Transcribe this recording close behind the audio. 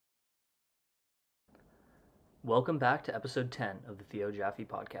Welcome back to episode 10 of the Theo Jaffe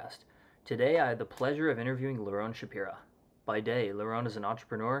podcast. Today I had the pleasure of interviewing Liron Shapira. By day, Liron is an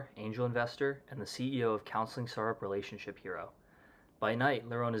entrepreneur, angel investor, and the CEO of counseling startup Relationship Hero. By night,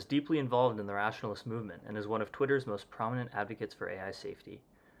 Liron is deeply involved in the rationalist movement and is one of Twitter's most prominent advocates for AI safety.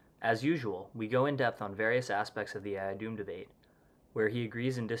 As usual, we go in depth on various aspects of the AI doom debate, where he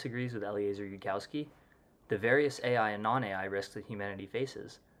agrees and disagrees with Eliezer the various AI and non-AI risks that humanity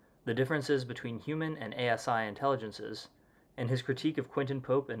faces, the differences between human and ASI intelligences, and his critique of Quentin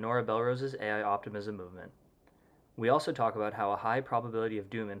Pope and Nora Belrose's AI optimism movement. We also talk about how a high probability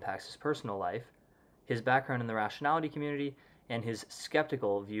of doom impacts his personal life, his background in the rationality community, and his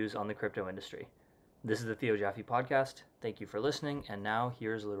skeptical views on the crypto industry. This is the Theo Jaffe podcast. Thank you for listening, and now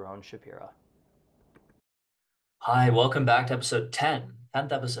here's Liron Shapira. Hi, welcome back to episode 10th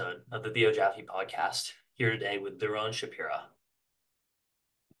episode of the Theo Jaffe podcast. Here today with Liron Shapira.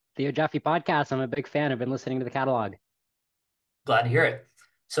 Theo Jaffe podcast. I'm a big fan. I've been listening to the catalog. Glad to hear it.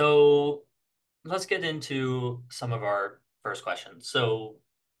 So let's get into some of our first questions. So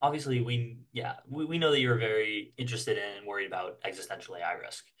obviously we know that you're very interested in and worried about existential AI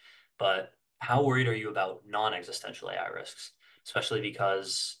risk, but how worried are you about non-existential AI risks, especially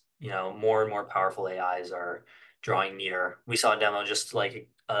because, more and more powerful AIs are drawing near. We saw a demo just like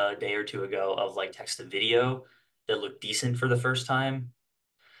a day or two ago of like text to video that looked decent for the first time.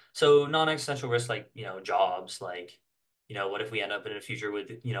 So non-existential risks like, jobs, like, what if we end up in a future with,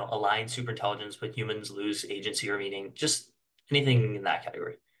 aligned superintelligence, but humans lose agency or meaning, just anything in that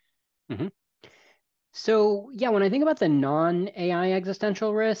category. Mm-hmm. So yeah, when I think about the non-AI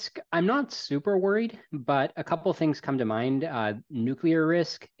existential risk, I'm not super worried, but a couple things come to mind. Nuclear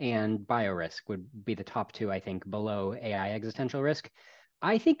risk and bio risk would be the top two, I think, below AI existential risk.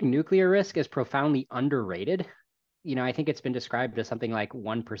 I think nuclear risk is profoundly underrated. I think it's been described as something like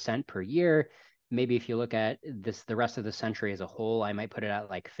 1% per year. Maybe if you look at the rest of the century as a whole, I might put it at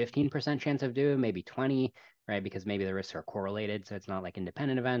like 15% chance of doom, maybe 20, right? Because maybe the risks are correlated. So it's not like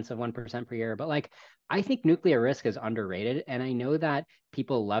independent events of 1% per year. But like, I think nuclear risk is underrated. And I know that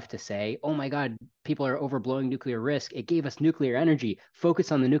people love to say, oh my God, people are overblowing nuclear risk. It gave us nuclear energy.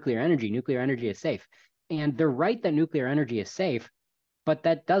 Focus on the nuclear energy. Nuclear energy is safe. And they're right that nuclear energy is safe, but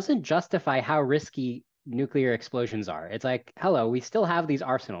that doesn't justify how risky nuclear explosions are. It's like, hello, we still have these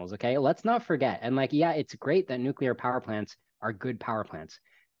arsenals, okay? Let's not forget. And like, yeah, it's great that nuclear power plants are good power plants,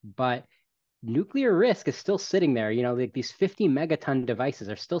 but nuclear risk is still sitting there. Like these 50 megaton devices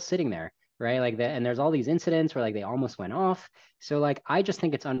are still sitting there, right? Like that, and there's all these incidents where like they almost went off. So like, I just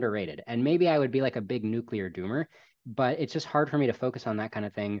think it's underrated. And maybe I would be like a big nuclear doomer, but it's just hard for me to focus on that kind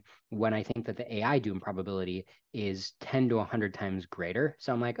of thing when I think that the AI doom probability is 10 to 100 times greater.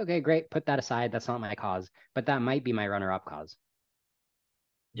 So I'm like, okay, great, put that aside. That's not my cause, but that might be my runner-up cause.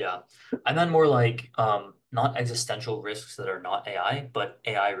 Yeah. I meant more like not existential risks that are not AI, but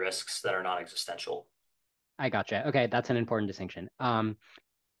AI risks that are not existential. I gotcha. Okay, that's an important distinction.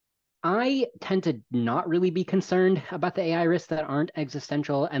 I tend to not really be concerned about the AI risks that aren't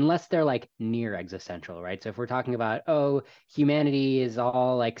existential unless they're like near existential, right? So if we're talking about, oh, humanity is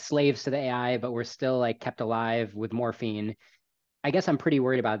all like slaves to the AI, but we're still like kept alive with morphine, I guess I'm pretty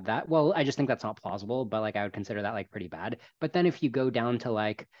worried about that. Well, I just think that's not plausible, but like I would consider that like pretty bad. But then if you go down to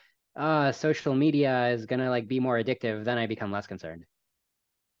like, social media is gonna like be more addictive, then I become less concerned.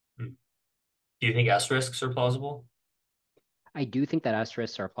 Hmm. Do you think S risks are plausible? I do think that us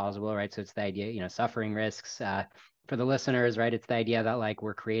risks are plausible, right? So it's the idea, suffering risks. For the listeners, right? It's the idea that like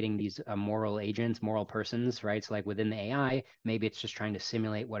we're creating these moral agents, moral persons, right? So like within the AI, maybe it's just trying to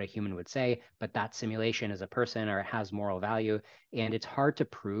simulate what a human would say, but that simulation is a person or it has moral value. And it's hard to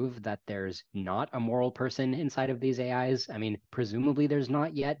prove that there's not a moral person inside of these AIs. I mean, presumably there's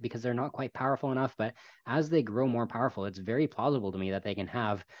not yet because they're not quite powerful enough, but as they grow more powerful, it's very plausible to me that they can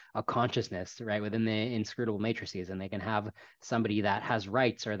have a consciousness, right, within the inscrutable matrices, and they can have somebody that has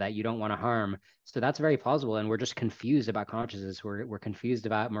rights or that you don't want to harm. So that's very plausible. And we're just confused about consciousness. We're confused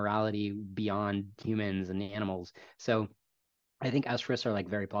about morality beyond humans and animals. So I think us risks are like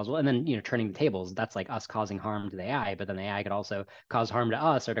very plausible. And then, turning the tables, that's like us causing harm to the AI, but then the AI could also cause harm to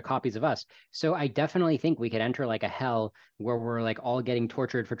us or to copies of us. So I definitely think we could enter like a hell where we're like all getting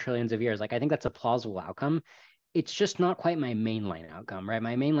tortured for trillions of years. Like I think that's a plausible outcome. It's just not quite my mainline outcome, right?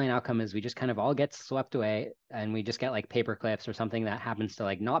 My mainline outcome is we just kind of all get swept away and we just get like paper clips or something that happens to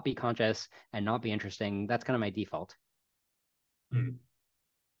like not be conscious and not be interesting. That's kind of my default. Hmm.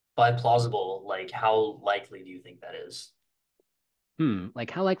 By plausible, like how likely do you think that is? Like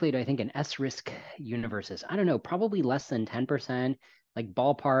how likely do I think an S risk universe is? I don't know, probably less than 10%, like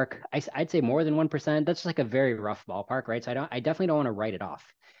ballpark. I'd say more than 1%. That's just like a very rough ballpark, right? So I definitely don't want to write it off.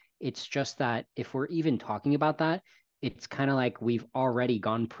 It's just that if we're even talking about that, it's kind of like we've already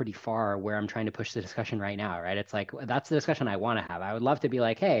gone pretty far where I'm trying to push the discussion right now, right? It's like that's the discussion I want to have. I would love to be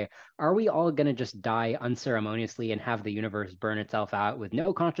like, hey, are we all going to just die unceremoniously and have the universe burn itself out with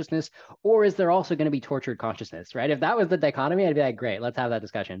no consciousness? Or is there also going to be tortured consciousness, right? If that was the dichotomy, I'd be like, great, let's have that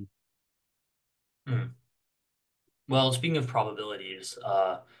discussion. Hmm. Well, speaking of probabilities,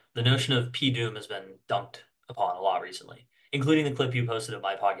 the notion of p-doom has been dunked upon a lot recently, including the clip you posted of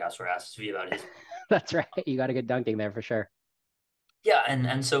my podcast where I asked Zvi about his. That's right. You got a good dunking there for sure. Yeah,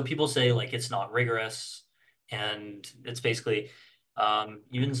 and so people say like it's not rigorous, and it's basically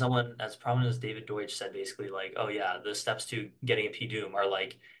even someone as prominent as David Deutsch said basically like, oh yeah, the steps to getting a p-doom are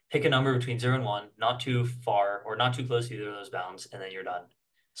like pick a number between 0 and 1, not too far or not too close to either of those bounds, and then you're done.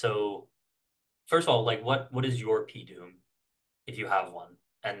 So first of all, like what is your p-doom if you have one?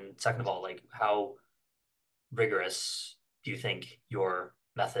 And second of all, like how rigorous do you think your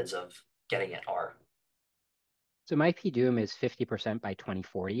methods of getting it are? So my PDOOM is 50% by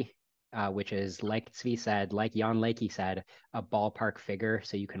 2040, which is like Zvi said, like Jan Leike said, a ballpark figure.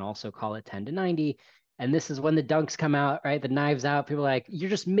 So you can also call it 10 to 90. And this is when the dunks come out, right? The knives out. People are like, you're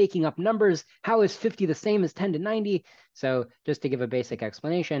just making up numbers. How is 50 the same as 10 to 90? So just to give a basic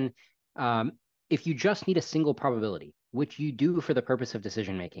explanation, um, if you just need a single probability, which you do for the purpose of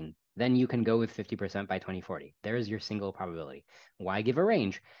decision making, then you can go with 50% by 2040. There is your single probability. Why give a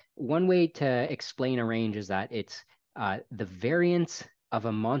range? One way to explain a range is that it's the variance of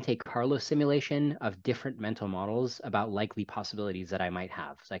a Monte Carlo simulation of different mental models about likely possibilities that I might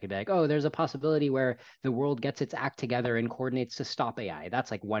have. So I could be like, oh, there's a possibility where the world gets its act together and coordinates to stop AI. That's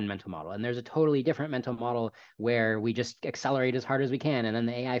like one mental model. And there's a totally different mental model where we just accelerate as hard as we can and then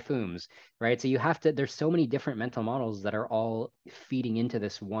the AI fooms, right? So you have to, there's so many different mental models that are all feeding into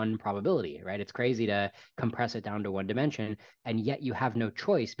this one probability, right? It's crazy to compress it down to one dimension, and yet you have no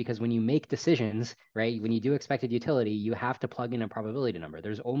choice because when you make decisions, right, when you do expected utility, you have to plug in a probability number.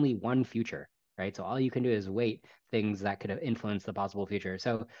 There's only one future, right? So all you can do is weight things that could influence the possible future.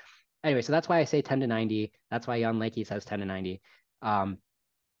 So anyway, so that's why I say 10 to 90. That's why Jan Leike says 10 to 90. Um,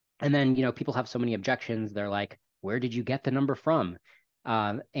 and then, people have so many objections. They're like, where did you get the number from?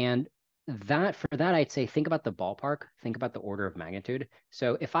 And that for that, I'd say think about the ballpark, think about the order of magnitude.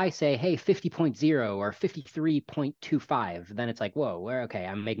 So if I say, hey, 50.0 or 53.25, then it's like, whoa, where, okay,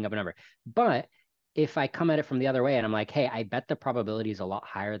 I'm making up a number. But if I come at it from the other way and I'm like, hey, I bet the probability is a lot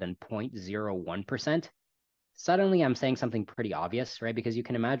higher than 0.01%, suddenly I'm saying something pretty obvious, right? Because you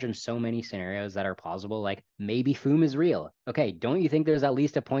can imagine so many scenarios that are plausible, like maybe FOOM is real. Okay, don't you think there's at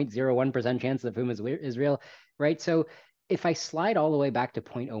least a 0.01% chance that FOOM is real, right? So if I slide all the way back to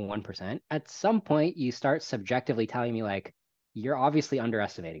 0.01%, at some point you start subjectively telling me like, you're obviously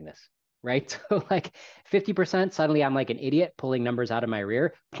underestimating this, right? So like 50%, suddenly I'm like an idiot pulling numbers out of my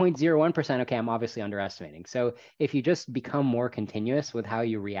rear. 0.01%, okay, I'm obviously underestimating. So if you just become more continuous with how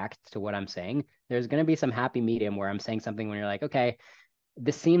you react to what I'm saying, there's going to be some happy medium where I'm saying something when you're like, okay,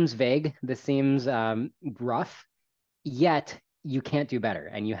 this seems vague, this seems rough, yet you can't do better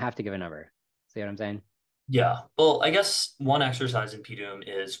and you have to give a number. See what I'm saying? Yeah. Well, I guess one exercise in PDOOM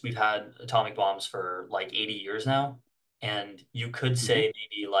is we've had atomic bombs for like 80 years now. And you could Mm-hmm. say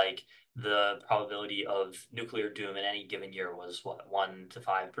maybe like the probability of nuclear doom in any given year was what, 1 to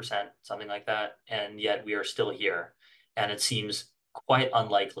 5%, something like that. And yet we are still here. And it seems quite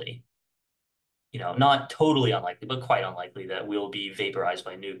unlikely, not totally unlikely, but quite unlikely that we'll be vaporized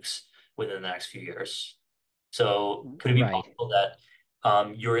by nukes within the next few years. So could it be Right. possible that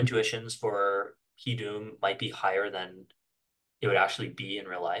your intuitions for P-Doom might be higher than it would actually be in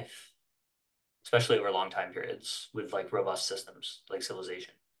real life, especially over long time periods with like robust systems like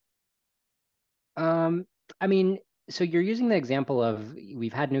civilization? Um, I mean, so you're using the example of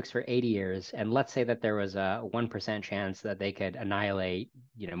we've had nukes for 80 years, and let's say that there was a 1% chance that they could annihilate,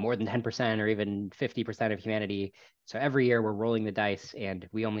 more than 10% or even 50% of humanity. So every year we're rolling the dice, and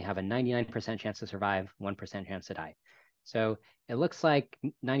we only have a 99% chance to survive, 1% chance to die. So it looks like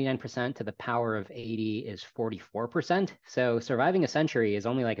 99% to the power of 80 is 44%. So surviving a century is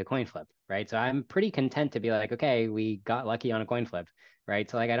only like a coin flip, right? So I'm pretty content to be like, okay, we got lucky on a coin flip, right?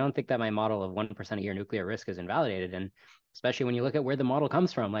 So like I don't think that my model of 1% a year nuclear risk is invalidated. And especially when you look at where the model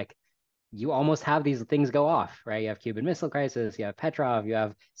comes from, like you almost have these things go off, right? You have Cuban Missile Crisis, you have Petrov, you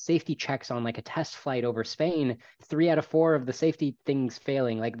have safety checks on like a test flight over Spain, 3 out of 4 of the safety things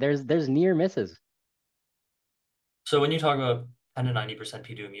failing. Like there's near misses. So when you talk about 10 to 90%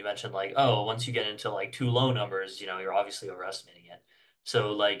 P-Doom, you mentioned like, oh, once you get into like too low numbers, you're obviously overestimating it.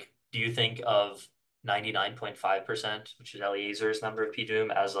 So like, do you think of 99.5%, which is Eliezer's number of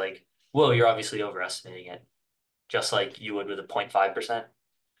P-Doom, as like, whoa, you're obviously overestimating it, just like you would with a 0.5%?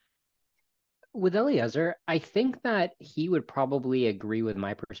 With Eliezer, I think that he would probably agree with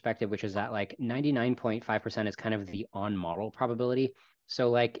my perspective, which is that like 99.5% is kind of the on model probability. So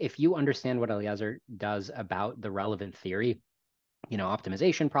like if you understand what Eliezer does about the relevant theory,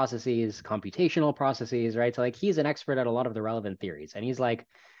 optimization processes, computational processes, right? So like he's an expert at a lot of the relevant theories. And he's like,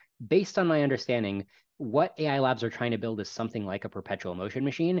 based on my understanding, what AI labs are trying to build is something like a perpetual motion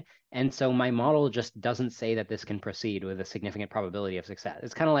machine. And so my model just doesn't say that this can proceed with a significant probability of success.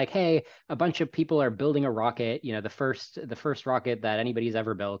 It's kind of like, hey, a bunch of people are building a rocket. The first rocket that anybody's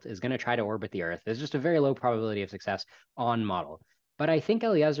ever built is going to try to orbit the Earth. There's just a very low probability of success on model. But I think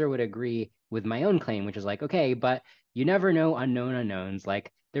Eliezer would agree with my own claim, which is like, okay, but you never know unknown unknowns.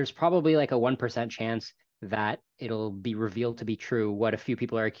 Like there's probably like a 1% chance that it'll be revealed to be true what a few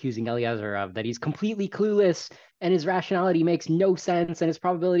people are accusing Eliezer of, that he's completely clueless and his rationality makes no sense and his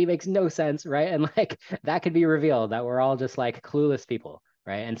probability makes no sense, right? And like that could be revealed, that we're all just like clueless people,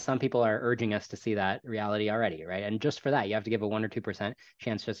 right? And some people are urging us to see that reality already, right? And just for that, you have to give a 1 or 2%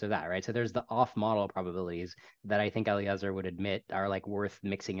 chance just of that, right? So there's the off model probabilities that I think Eliezer would admit are like worth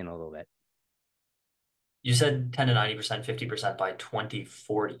mixing in a little bit. You said 10 to 90%, 50% by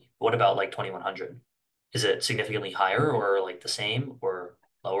 2040. What about like 2100? Is it significantly higher or like the same or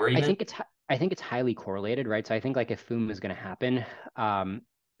lower I even? think it's I think it's highly correlated, right? So I think like if FOOM is going to happen,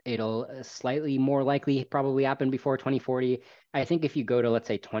 it'll slightly more likely probably happen before 2040. I think if you go to let's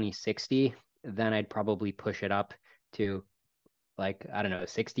say 2060, then I'd probably push it up to like I don't know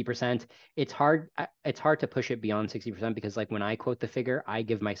 60%. It's hard to push it beyond 60% because like when I quote the figure, I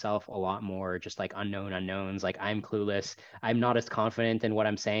give myself a lot more just like unknown unknowns. Like I'm clueless. I'm not as confident in what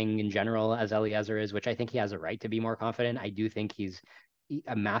I'm saying in general as Eliezer is, which I think he has a right to be more confident. I do think he's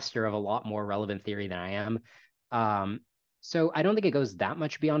a master of a lot more relevant theory than I am. Um, so I don't think it goes that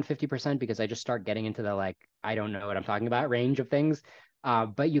much beyond 50% because I just start getting into the like I don't know what I'm talking about range of things.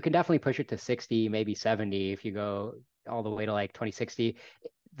 But you can definitely push it to 60, maybe 70 if you go all the way to like 2060.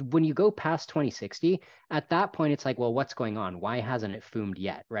 When you go past 2060, at that point, it's like, well, what's going on? Why hasn't it foomed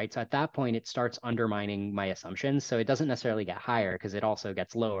yet? Right. So at that point, it starts undermining my assumptions. So it doesn't necessarily get higher because it also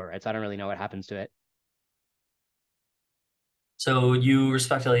gets lower. Right. So I don't really know what happens to it. So you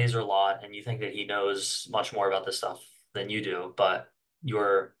respect Eliezer a lot and you think that he knows much more about this stuff than you do, but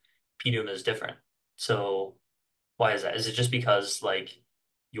your PDUM is different. So why is that? Is it just because like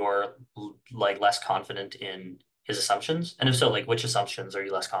you're like less confident in his assumptions? And if so, like which assumptions are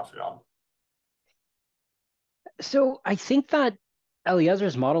you less confident on? So I think that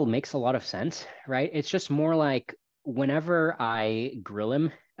Eliezer's model makes a lot of sense, right? It's just more like whenever I grill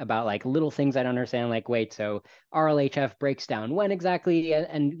him about like little things I don't understand, like, wait, so RLHF breaks down when exactly?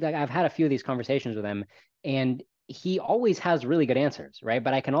 And like I've had a few of these conversations with him, and he always has really good answers, right?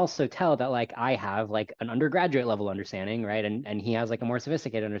 But I can also tell that like I have like an undergraduate level understanding, right? And he has like a more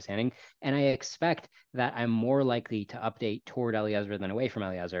sophisticated understanding. And I expect that I'm more likely to update toward Eliezer than away from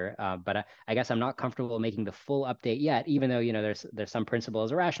Eliezer. But I guess I'm not comfortable making the full update yet, even though there's some principle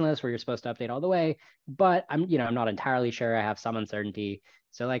as a rationalist where you're supposed to update all the way. But I'm not entirely sure. I have some uncertainty.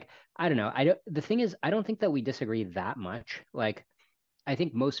 So like I don't know. I don't. The thing is, I don't think that we disagree that much. Like I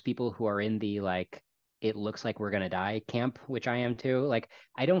think most people who are in the like it looks like we're gonna die camp, which I am too. Like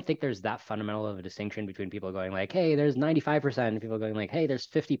I don't think there's that fundamental of a distinction between people going like, hey, there's 95% and people going like, hey, there's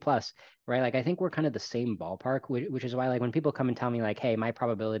 50 plus, right? Like I think we're kind of the same ballpark, which is why like when people come and tell me like, hey, my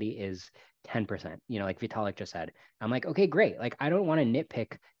probability is 10%, like Vitalik just said, I'm like, okay, great. Like I don't want to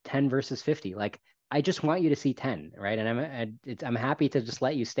nitpick 10 versus 50. Like I just want you to see 10, right? And I'm happy to just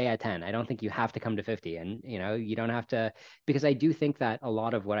let you stay at 10. I don't think you have to come to 50, and you don't have to, because I do think that a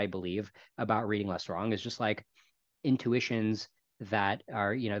lot of what I believe about reading less wrong is just like intuitions that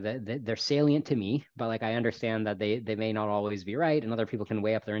are they're salient to me, but like I understand that they may not always be right, and other people can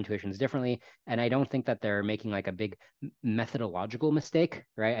weigh up their intuitions differently. And I don't think that they're making like a big methodological mistake,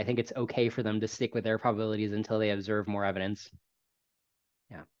 right? I think it's okay for them to stick with their probabilities until they observe more evidence.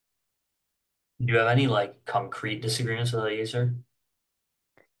 Yeah. Do you have any like concrete disagreements with Eliezer?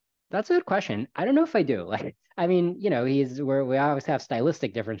 That's a good question. I don't know if I do. Like, I mean, we always have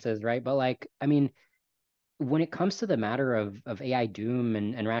stylistic differences, right? But like, I mean, when it comes to the matter of AI doom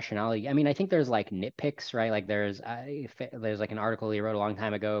and rationality, I mean, I think there's like nitpicks, right? Like there's like an article he wrote a long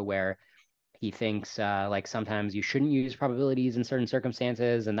time ago where he thinks like sometimes you shouldn't use probabilities in certain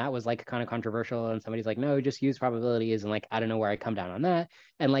circumstances, and that was like kind of controversial. And somebody's like, no, just use probabilities, and like I don't know where I come down on that.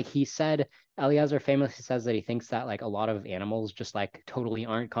 And like he said, Eliezer famously says that he thinks that like a lot of animals just like totally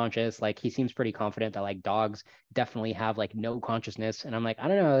aren't conscious. Like he seems pretty confident that like dogs definitely have like no consciousness. And I'm like, I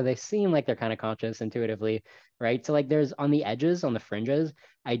don't know, they seem like they're kind of conscious intuitively, right? So like there's on the edges, on the fringes,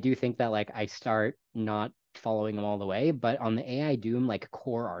 I do think that like I start not following them all the way, but on the AI doom like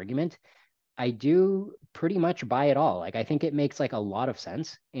core argument, I do pretty much buy it all. Like I think it makes like a lot of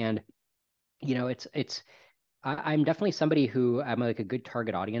sense. And it's I'm definitely somebody who I'm like a good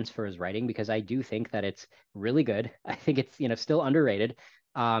target audience for his writing because I do think that it's really good. I think it's, still underrated.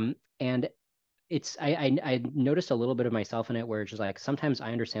 And it's I noticed a little bit of myself in it where it's just like sometimes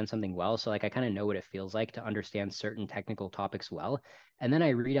I understand something well, so like I kind of know what it feels like to understand certain technical topics well, and then I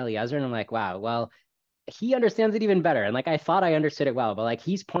read Eliezer and I'm like, wow, well, he understands it even better. And like I thought I understood it well, but like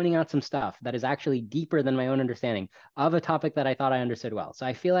he's pointing out some stuff that is actually deeper than my own understanding of a topic that I thought I understood well. So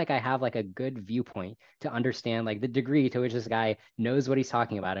I feel like I have like a good viewpoint to understand like the degree to which this guy knows what he's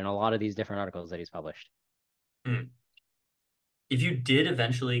talking about in a lot of these different articles that he's published. Hmm. If you did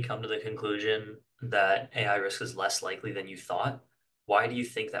eventually come to the conclusion that AI risk is less likely than you thought, why do you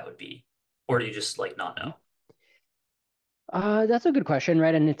think that would be? Or do you just like not Mhm. know? That's a good question,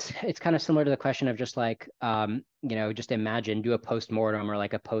 right? And it's kind of similar to the question of just like just imagine do a post-mortem or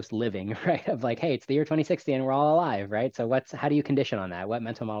like a post-living, right? Of like, hey, it's the year 2060 and we're all alive, right? So how do you condition on that? What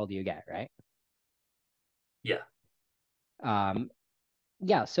mental model do you get, right? Yeah. Um,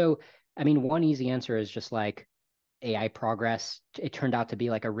 yeah, so I mean, one easy answer is just like AI progress. It turned out to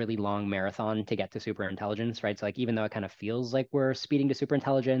be like a really long marathon to get to super intelligence, right? So like even though it kind of feels like we're speeding to super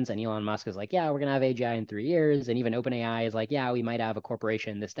intelligence, and Elon Musk is like, yeah, we're gonna have AGI in 3 years, and even OpenAI is like, yeah, we might have a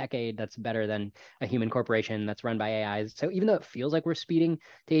corporation this decade that's better than a human corporation that's run by AIs. So even though it feels like we're speeding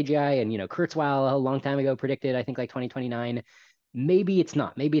to AGI, and Kurzweil a long time ago predicted, I think like 2029, maybe it's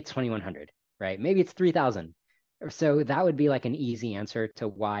not. Maybe it's 2100, right? Maybe it's 3000. So that would be like an easy answer to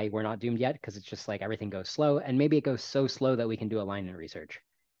why we're not doomed yet, because it's just like everything goes slow, and maybe it goes so slow that we can do alignment research,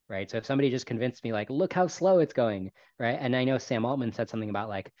 right? So if somebody just convinced me like, look how slow it's going, right? And I know Sam Altman said something about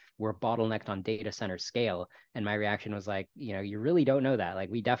like we're bottlenecked on data center scale, and my reaction was like, you really don't know that.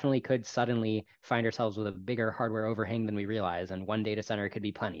 Like we definitely could suddenly find ourselves with a bigger hardware overhang than we realize, and one data center could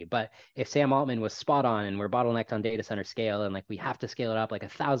be plenty. But if Sam Altman was spot on and we're bottlenecked on data center scale, and like we have to scale it up like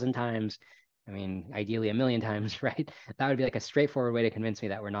 1,000 times, I mean, ideally a million times, right? That would be like a straightforward way to convince me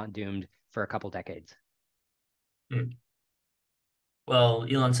that we're not doomed for a couple decades. Hmm. Well,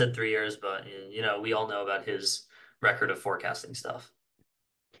 Elon said 3 years, but we all know about his record of forecasting stuff.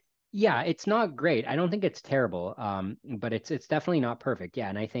 Yeah, it's not great. I don't think it's terrible, but it's definitely not perfect. Yeah,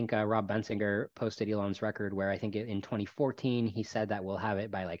 and I think Rob Bensinger posted Elon's record where I think in 2014 he said that we'll have it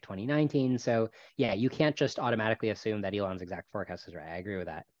by like 2019. So yeah, you can't just automatically assume that Elon's exact forecast is right. I agree with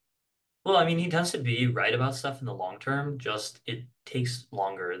that. Well, I mean, he tends to be right about stuff in the long term, just it takes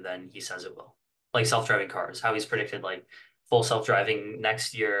longer than he says it will. Like self-driving cars, how he's predicted like full self-driving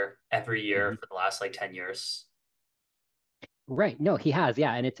next year, every year Mhm. for the last like 10 years. Right. No, he has.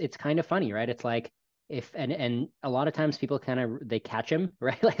 Yeah, and it's kind of funny, right? It's like if and a lot of times people kind of they catch him,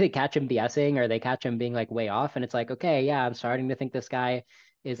 right? Like they catch him BSing or they catch him being like way off, and it's like, okay, yeah, I'm starting to think this guy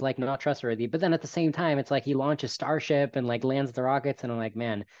is like not trustworthy. But then at the same time, it's like he launches Starship and like lands the rockets, and I'm like,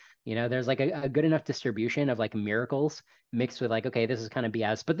 man, there's like a good enough distribution of like miracles mixed with like, okay, this is kind of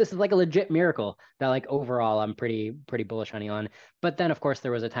BS, but this is like a legit miracle that like overall I'm pretty bullish on Elon. But then, of course,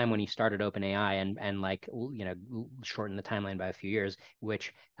 there was a time when he started OpenAI and like shortened the timeline by a few years,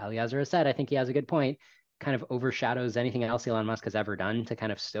 which Eliezer has said. I think he has a good point. Kind of overshadows anything else Elon Musk has ever done to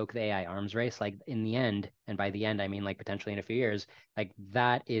kind of stoke the AI arms race. Like in the end, and by the end I mean like potentially in a few years, like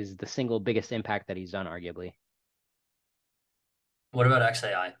that is the single biggest impact that he's done, arguably. What about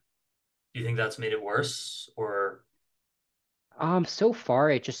XAI? Do you think that's made it worse or So far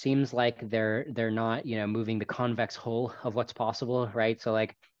it just seems like they're not, moving the convex hull of what's possible, right? So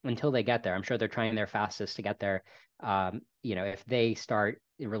like until they get there, I'm sure they're trying their fastest to get there. If they start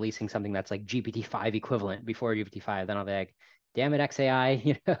releasing something that's like GPT-5 equivalent before GPT-5, then I'll be like, damn it,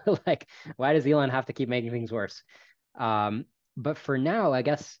 XAI, like why does Elon have to keep making things worse? Um, but for now, I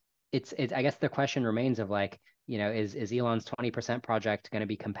guess I guess the question remains of like, is Elon's 20% project going to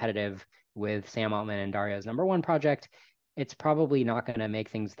be competitive with Sam Altman and Dario's number one project? It's probably not going to make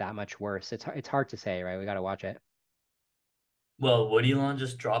things that much worse. It's hard to say, right? We got to watch it. well, would Elon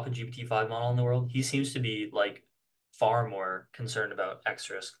just drop a GPT-5 model in the world? He seems to be like far more concerned about X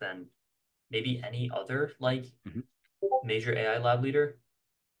risk than maybe any other like Mhm. major AI lab leader.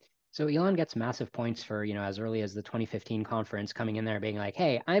 So Elon gets massive points for, as early as the 2015 conference coming in there being like,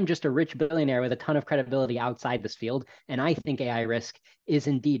 hey, I'm just a rich billionaire with a ton of credibility outside this field. And I think AI risk is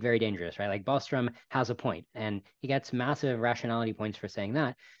indeed very dangerous, right? Like Bostrom has a point and he gets massive rationality points for saying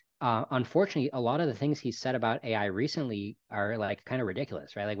that. Unfortunately, a lot of the things he said about AI recently are like kind of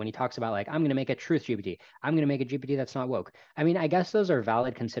ridiculous, right? Like when he talks about like, I'm going to make a truth GPT, I'm going to make a GPT that's not woke. I mean, I guess those are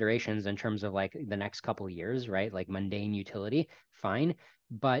valid considerations in terms of like the next couple of years, right? Like mundane utility, fine.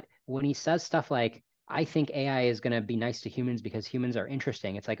 But when he says stuff like, I think AI is going to be nice to humans because humans are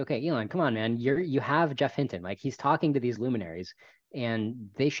interesting. It's like, okay, Elon, come on, man. You have Jeff Hinton. Like he's talking to these luminaries and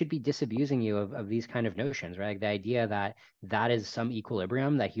they should be disabusing you of these kind of notions, right? Like the idea that that is some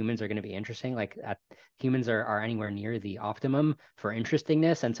equilibrium that humans are going to be interesting. Humans are anywhere near the optimum for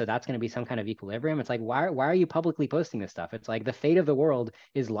interestingness. And so that's going to be some kind of equilibrium. It's like, why are you publicly posting this stuff? It's like the fate of the world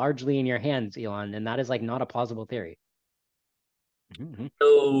is largely in your hands, Elon. And that is like not a plausible theory. Mm-hmm.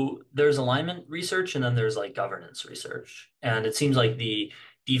 So there's alignment research and then there's like governance research. And it seems like the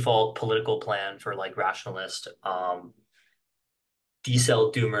default political plan for like rationalist,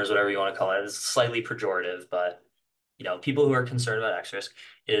 decel doomers, whatever you want to call it, is slightly pejorative, but people who are concerned about X risk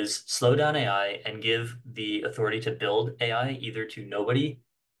is slow down AI and give the authority to build AI either to nobody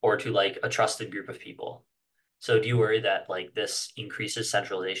or to like a trusted group of people. So do you worry that like this increases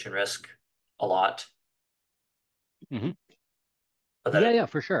centralization risk a lot, Mm-hmm. but that Yeah, it, yeah,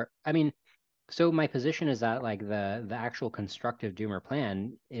 for sure. I mean, so my position is that like the actual constructive doomer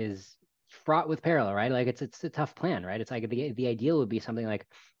plan is fraught with peril, right? Like it's a tough plan, right? It's like the ideal would be something like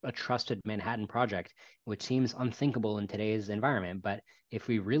a trusted Manhattan Project, which seems unthinkable in today's environment. But if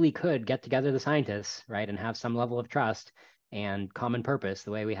we really could get together the scientists, right, and have some level of trust and common purpose,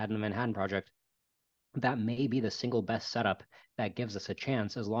 the way we had in the Manhattan Project, that may be the single best setup that gives us a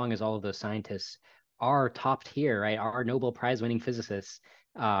chance, as long as all of those scientists are top tier, right? Are Nobel Prize winning physicists,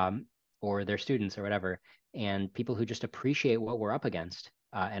 um, or their students or whatever, and people who just appreciate what we're up against,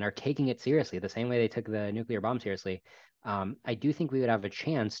 and are taking it seriously, the same way they took the nuclear bomb seriously. I do think we would have a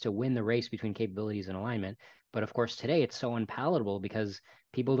chance to win the race between capabilities and alignment. But of course, today it's so unpalatable because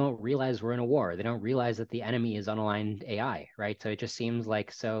people don't realize we're in a war. They don't realize that the enemy is unaligned AI, right? So it just seems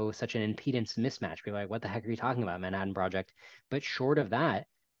like such an impedance mismatch. People are like, what the heck are you talking about, Manhattan Project? But short of that,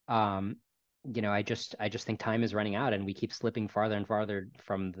 um, I just think time is running out and we keep slipping farther and farther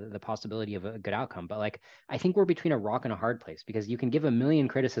from the possibility of a good outcome. But like I think we're between a rock and a hard place because you can give a million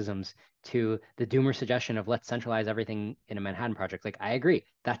criticisms to the doomer suggestion of let's centralize everything in a Manhattan Project. Like I agree,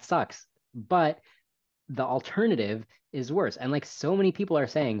 that sucks. But the alternative is worse. And like so many people are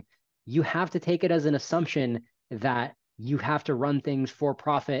saying, you have to take it as an assumption that you have to run things for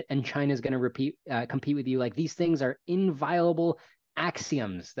profit and China's going to compete with you. Like these things are inviolable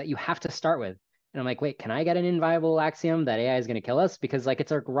axioms that you have to start with. And I'm like, wait, can I get an inviolable axiom that AI is going to kill us? Because like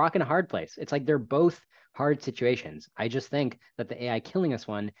it's a rock and a hard place. It's like they're both hard situations. I just think that the AI killing us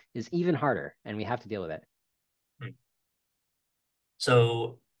one is even harder and we have to deal with it.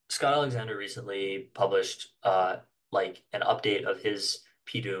 so Scott Alexander recently published like an update of his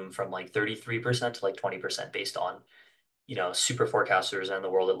PDOOM from like 33% to like 20% based on super forecasters and the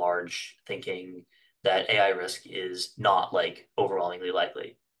world at large thinking that AI risk is not like overwhelmingly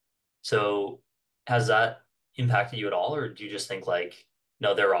likely. So has that impacted you at all, or do you just think like,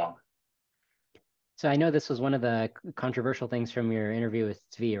 no, they're wrong? So I know this was one of the controversial things from your interview with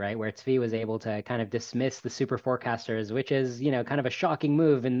Zvi, right? Where Zvi was able to kind of dismiss the super forecasters, which is, kind of a shocking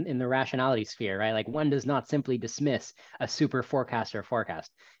move in the rationality sphere, right? Like one does not simply dismiss a super forecaster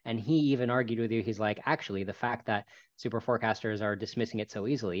forecast. And he even argued with you, he's like, actually, the fact that super forecasters are dismissing it so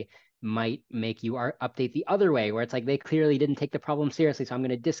easily might make you update the other way, where it's like they clearly didn't take the problem seriously, so I'm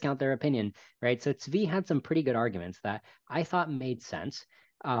going to discount their opinion, right? So Zvi had some pretty good arguments that I thought made sense.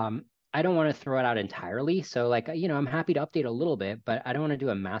 Um, I don't want to throw it out entirely. So like, I'm happy to update a little bit, but I don't want to do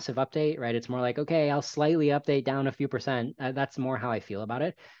a massive update, right? It's more like, okay, I'll slightly update down a few percent. That's more how I feel about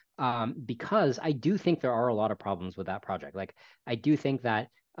it. Because I do think there are a lot of problems with that project. Like, I do think that,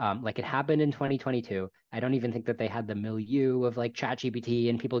 like it happened in 2022. I don't even think that they had the milieu of like ChatGPT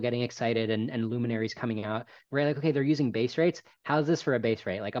and people getting excited and luminaries coming out. Right? Like, okay, they're using base rates. How's this for a base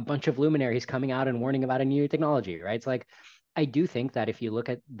rate? Like a bunch of luminaries coming out and warning about a new technology, right? It's like, I do think that if you look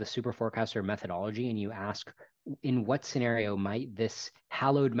at the super forecaster methodology and you ask in what scenario might this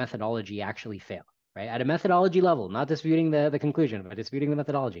hallowed methodology actually fail, right? At a methodology level, not disputing the conclusion, but disputing the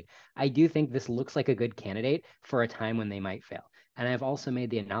methodology, I do think this looks like a good candidate for a time when they might fail. And I've also made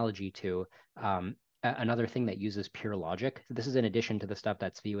the analogy to another thing that uses pure logic. This is in addition to the stuff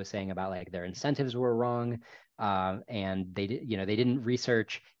that Svi was saying about like their incentives were wrong, and they didn't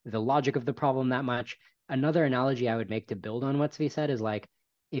research the logic of the problem that much. Another analogy I would make to build on what Svi said is like,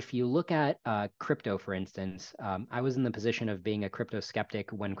 if you look at crypto, for instance, I was in the position of being a crypto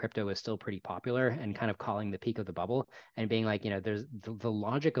skeptic when crypto was still pretty popular and kind of calling the peak of the bubble and being like, there's the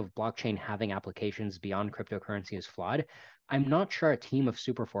logic of blockchain having applications beyond cryptocurrency is flawed. I'm not sure a team of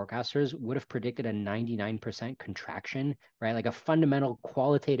super forecasters would have predicted a 99% contraction, right? Like a fundamental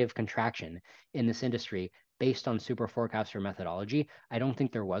qualitative contraction in this industry based on super forecaster methodology. I don't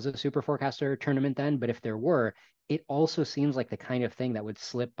think there was a super forecaster tournament then, but if there were, it also seems like the kind of thing that would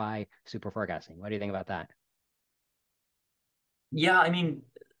slip by super forecasting. What do you think about that? Yeah, I mean,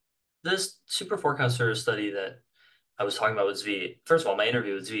 this super forecaster study that I was talking about with Zvi. First of all, my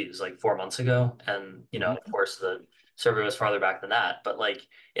interview with Zvi was like 4 months ago, and Hmm. of course, the survey was farther back than that. But like,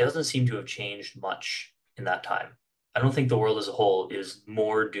 it doesn't seem to have changed much in that time. I don't think the world as a whole is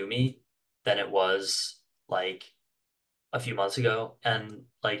more doomy than it was like a few months ago, and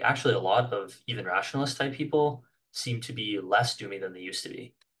like actually, a lot of even rationalist type people seem to be less doomy than they used to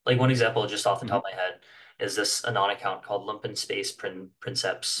be. Like one example, just off the Hmm. top of my head, is this anon account called Lumpen Space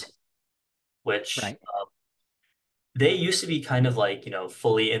Princeps, which Right. they used to be kind of like,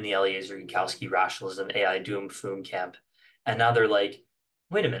 fully in the Eliezer rationalism, AI doom, FOOM camp. And now they're like,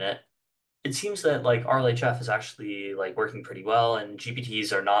 wait a minute. It seems that like RLHF is actually like working pretty well, and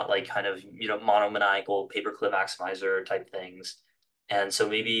GPTs are not like kind of, monomaniacal paperclip maximizer type things. And so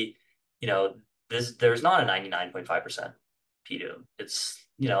maybe, you know, there's not a 99.5% PDOM. It's,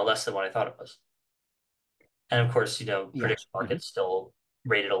 less than what I thought it was. And of course, Yeah. prediction Hmm. markets still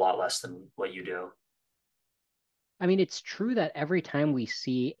rated a lot less than what you do. I mean, it's true that every time we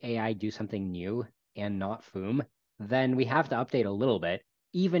see AI do something new and not FOOM, then we have to update a little bit,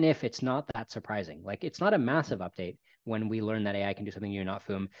 even if it's not that surprising. Like, it's not a massive update when we learn that AI can do something new and not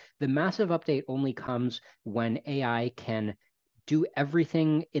FOOM. The massive update only comes when AI can do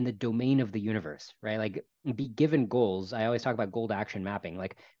everything in the domain of the universe, right? Like, be given goals. I always talk about goal to action mapping.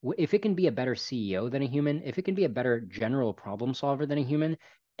 Like, if it can be a better CEO than a human, if it can be a better general problem solver than a human,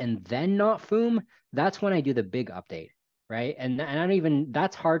 and then not FOOM, that's when I do the big update, right? And I don't even,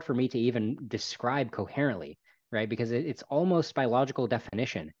 that's hard for me to even describe coherently, right? Because it's almost by logical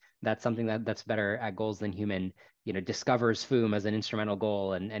definition that's something that's better at goals than human, discovers FOOM as an instrumental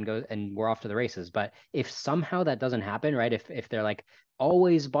goal and goes and we're off to the races. But if somehow that doesn't happen, right? If they're like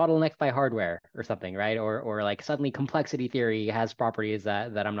always bottlenecked by hardware or something, right? Or like suddenly complexity theory has properties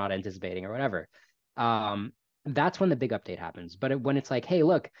that I'm not anticipating or whatever. Um, that's when the big update happens. But when it's like, hey,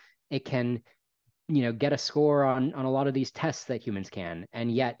 look, it can get a score on a lot of these tests that humans can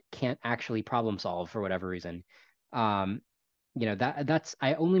and yet can't actually problem solve for whatever reason. um that's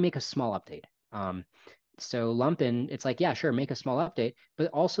I only make a small update. So Lumpin, it's like, yeah, sure, make a small update,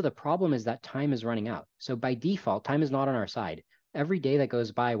 but also the problem is that time is running out. So by default, time is not on our side. Every day that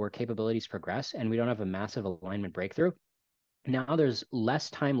goes by where capabilities progress and we don't have a massive alignment breakthrough, now there's less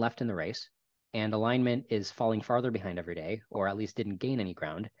time left in the race, and alignment is falling farther behind every day, or at least didn't gain any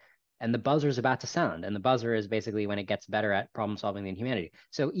ground. And the buzzer is about to sound. And the buzzer is basically when it gets better at problem solving than humanity.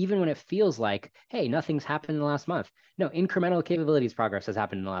 So even when it feels like, hey, nothing's happened in the last month, no, incremental capabilities progress has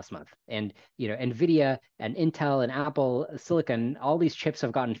happened in the last month. And NVIDIA and Intel and Apple, Silicon, all these chips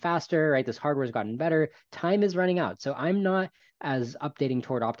have gotten faster, right? This hardware has gotten better. Time is running out. So I'm not as updating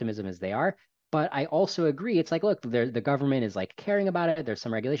toward optimism as they are. But I also agree, it's like, look, the government is like caring about it. There's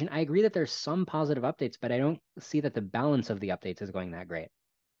some regulation. I agree that there's some positive updates, but I don't see that the balance of the updates is going that great.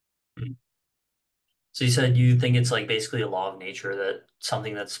 So you said you think it's like basically a law of nature that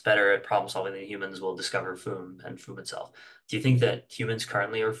something that's better at problem solving than humans will discover FOOM and FOOM itself. Do you think that humans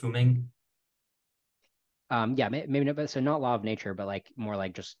currently are FOOMing? Yeah, maybe not, but so not law of nature, but like more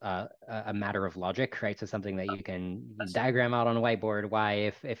like just a matter of logic, right? So something that you can I see. diagram out on a whiteboard.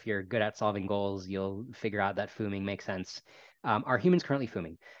 Why, if you're good at solving goals, you'll figure out that FOOMing makes sense. Are humans currently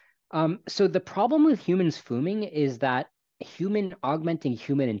FOOMing? So the problem with humans FOOMing is that human augmenting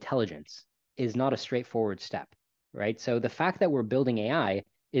human intelligence is not a straightforward step, right? So the fact that we're building AI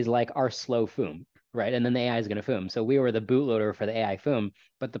is like our slow FOOM, right? And then the AI is going to FOOM. So we were the bootloader for the AI FOOM,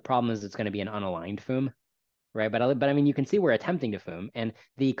 but the problem is it's going to be an unaligned FOOM, right? But I mean, you can see we're attempting to FOOM, and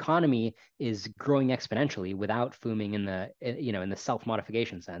the economy is growing exponentially without FOOMing in the in the self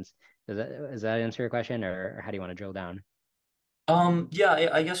modification sense. Does that answer your question, or how do you want to drill down? Yeah,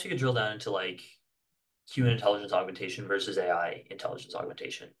 I guess you could drill down into like human intelligence augmentation versus AI intelligence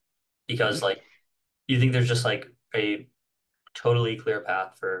augmentation. Because Hmm. like you think there's just like a totally clear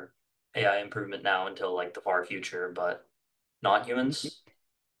path for AI improvement now until like the far future, but not humans?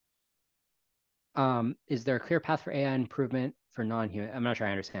 Is there a clear path for AI improvement for non-human? I'm not sure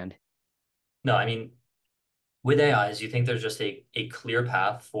I understand. No, I mean with AIs, you think there's just a clear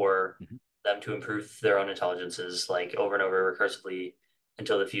path for Mhm. them to improve their own intelligences like over and over recursively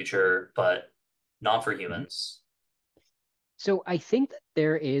until the future, but not for Mhm. humans. So I think that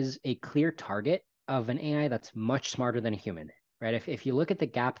there is a clear target of an AI that's much smarter than a human, right? If you look at the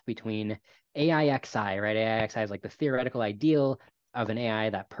gap between AIXI, right? AIXI is like the theoretical ideal of an AI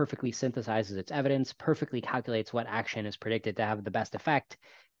that perfectly synthesizes its evidence, perfectly calculates what action is predicted to have the best effect.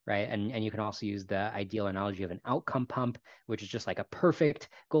 right? And you can also use the ideal analogy of an outcome pump, which is just like a perfect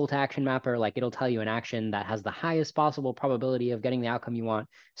goal to action mapper. Like it'll tell you an action that has the highest possible probability of getting the outcome you want.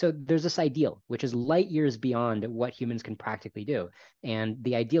 So there's this ideal, which is light years beyond what humans can practically do. And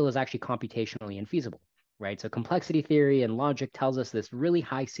the ideal is actually computationally infeasible, right? So complexity theory and logic tells us this really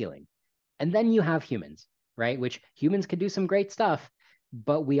high ceiling. And then you have humans, right? Which humans can do some great stuff,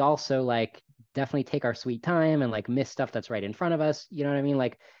 but we also like definitely take our sweet time and like miss stuff that's right in front of us. You know what I mean?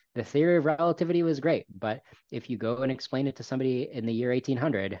 Like the theory of relativity was great, but if you go and explain it to somebody in the year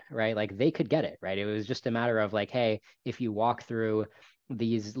 1800, right, like they could get it, right? It was just a matter of like, hey, if you walk through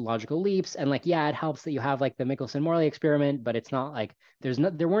these logical leaps and like, yeah, it helps that you have like the Michelson-Morley experiment, but it's not like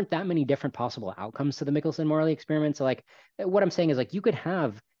there weren't that many different possible outcomes to the Michelson-Morley experiment. So like what I'm saying is like you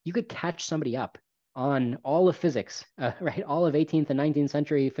could catch somebody up on all of physics, right? All of 18th and 19th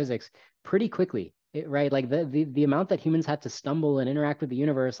century physics pretty quickly, right? Like the amount that humans had to stumble and interact with the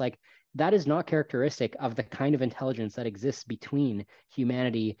universe, like that is not characteristic of the kind of intelligence that exists between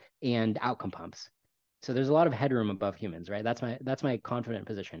humanity and outcome pumps. So there's a lot of headroom above humans, right? That's my confident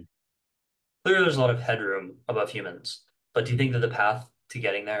position. Clearly, there's a lot of headroom above humans, but do you think that the path to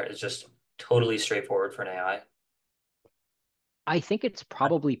getting there is just totally straightforward for an AI? I think it's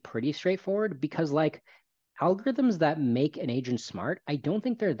probably pretty straightforward because like algorithms that make an agent smart, I don't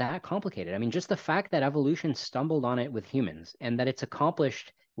think they're that complicated. I mean, just the fact that evolution stumbled on it with humans and that it's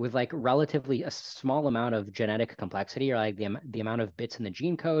accomplished with like relatively a small amount of genetic complexity or like the amount of bits in the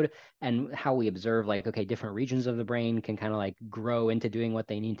gene code and how we observe like, okay, different regions of the brain can kind of like grow into doing what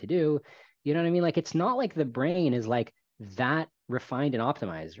they need to do. You know what I mean? Like it's not like the brain is like that refined and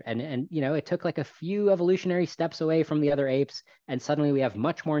optimized. And you know, it took like a few evolutionary steps away from the other apes, and suddenly we have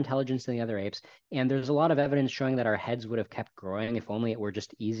much more intelligence than the other apes. And there's a lot of evidence showing that our heads would have kept growing if only it were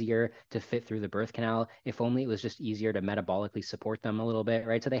just easier to fit through the birth canal, if only it was just easier to metabolically support them a little bit,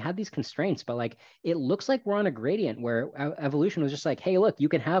 right? So they had these constraints, but like it looks like we're on a gradient where evolution was just like, hey, look, you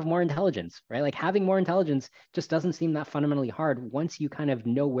can have more intelligence, right? Like having more intelligence just doesn't seem that fundamentally hard once you kind of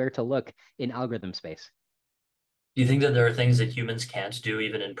know where to look in algorithm space. Do you think that there are things that humans can't do,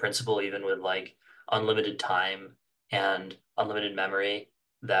 even in principle, even with like unlimited time and unlimited memory,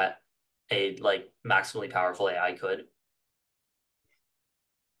 that a like maximally powerful AI could?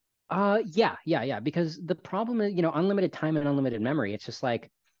 Yeah. Because the problem is, you know, unlimited time and unlimited memory. It's just like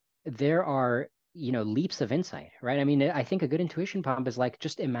there are, you know, leaps of insight, right? I mean, I think a good intuition pump is like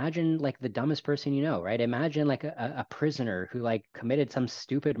just imagine like the dumbest person you know, right? Imagine like a prisoner who like committed some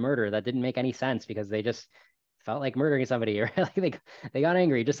stupid murder that didn't make any sense because they just felt like murdering somebody or like they got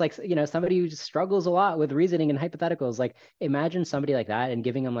angry. Just like, you know, somebody who just struggles a lot with reasoning and hypotheticals. Like imagine somebody like that and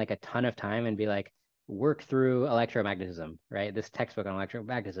giving them like a ton of time and be like, work through electromagnetism, right? This textbook on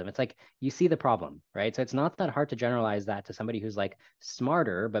electromagnetism. It's like you see the problem, right? So it's not that hard to generalize that to somebody who's like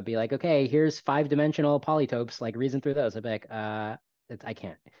smarter, but be like, okay, here's 5-dimensional polytopes, like reason through those. I'd be like, I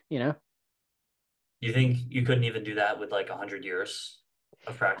can't, you know? You think you couldn't even do that with like 100 years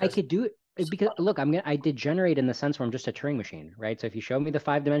of I practice? could do it because look, I degenerate in the sense where I'm just a Turing machine, right? So if you show me the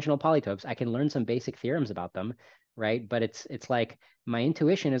 5-dimensional polytopes, I can learn some basic theorems about them, right? But it's like my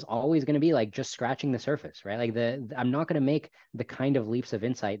intuition is always going to be like just scratching the surface, right? Like I'm not going to make the kind of leaps of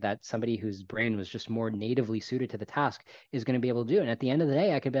insight that somebody whose brain was just more natively suited to the task is going to be able to do. And at the end of the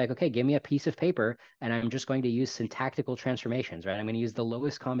day, I could be like, okay, give me a piece of paper and I'm just going to use syntactical transformations, right? I'm going to use the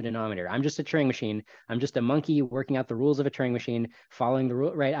lowest common denominator. I'm just a Turing machine. I'm just a monkey working out the rules of a Turing machine, following the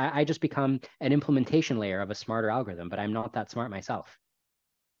rule, right? I just become an implementation layer of a smarter algorithm, but I'm not that smart myself.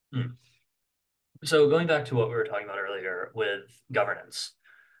 Hmm. So going back to what we were talking about earlier with governance,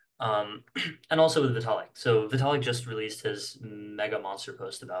 um, and also with Vitalik. So Vitalik just released his mega monster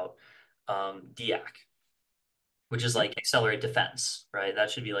post about DAC, which is Yep. like accelerate defense, right? That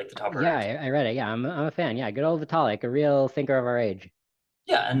should be like the top Yeah, priority. I read it. Yeah, I'm a fan. Yeah, good old Vitalik, a real thinker of our age.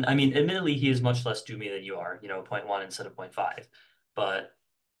 Yeah, and I mean, admittedly, he is much less doomy than you are, you know, zero point 0.1 instead of zero point 0.5. But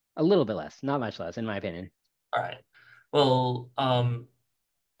A little bit less, not much less, in my opinion. all right. Well,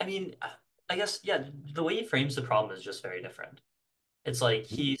 I mean, I guess, yeah, the way he frames the problem is just very different. It's like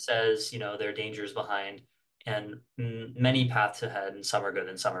Mhm. he says, you know, there are dangers behind and many paths ahead and some are good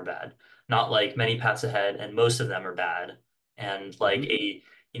and some are bad. Not like many paths ahead and most of them are bad and like Mhm.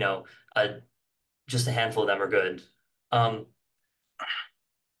 you know, a, just a handful of them are good. Um,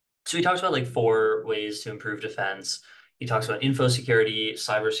 so he talks about like four ways to improve defense. He talks about info security,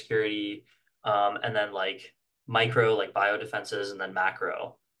 cyber security, and then like micro, like bio defenses, and then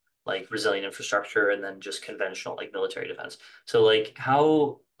macro, like resilient infrastructure, and then just conventional, like military defense. So like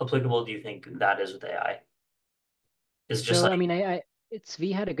how applicable do you think that is with AI? Is just So, I like, mean,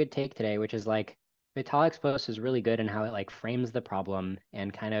 Svi had a good take today, which is like Vitalik's post is really good in how it like frames the problem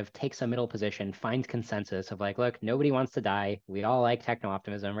and kind of takes a middle position, finds consensus of like, look, nobody wants to die. We all like techno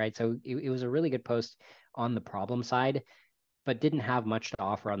optimism, right? So it was a really good post on the problem side, but didn't have much to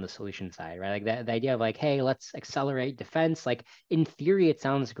offer on the solution side, right? Like the idea of like, hey, let's accelerate defense. Like in theory, it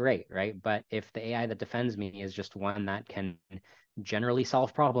sounds great, right? But if the AI that defends me is just one that can generally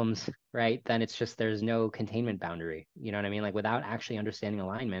solve problems, right? Then it's just there's no containment boundary. You know what I mean? Like without actually understanding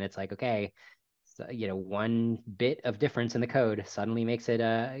alignment, it's like, okay, so, one bit of difference in the code suddenly makes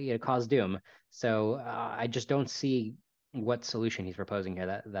it cause doom. So I just don't see what solution he's proposing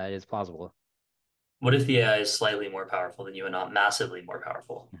here that is plausible. What if the AI is slightly more powerful than you and not massively more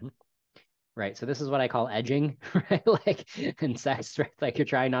powerful? Mhm. Right. So this is what I call edging, right? Like in sex, right? Like you're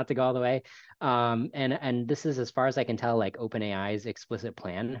trying not to go all the way. And this is as far as I can tell, like OpenAI's explicit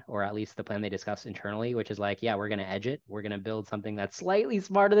plan, or at least the plan they discussed internally, which is like, yeah, we're gonna edge it. We're gonna build something that's slightly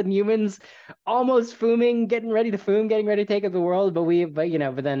smarter than humans, almost fooming, getting ready to foom, getting ready to take over the world.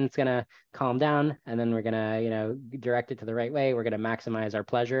 But then it's gonna calm down, and then we're gonna, direct it to the right way. We're gonna maximize our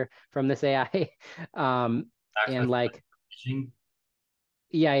pleasure from this AI. And Maximum like edging?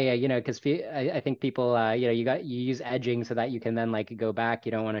 yeah, because I think people, you use edging so that you can then like go back.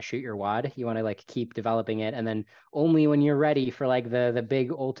 You don't want to shoot your wad. You want to like keep developing it, and then only when you're ready for like the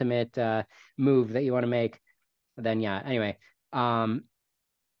big ultimate move that you want to make, then yeah. Anyway, um,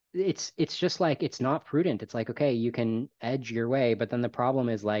 it's just like it's not prudent. It's like okay, you can edge your way, but then the problem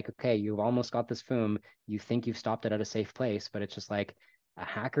is like okay, you've almost got this FOOM. You think you've stopped it at a safe place, but it's just like a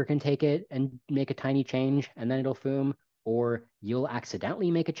hacker can take it and make a tiny change, and then it'll FOOM, or you'll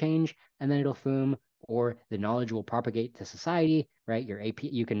accidentally make a change and then it'll FOOM, or the knowledge will propagate to society, right? Your API,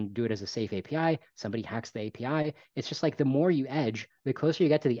 you can do it as a safe API. Somebody hacks the API. It's just like the more you edge, the closer you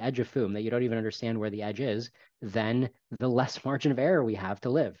get to the edge of FOOM that you don't even understand where the edge is, then the less margin of error we have to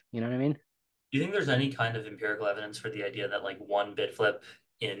live. You know what I mean? Do you think there's any kind of empirical evidence for the idea that like one bit flip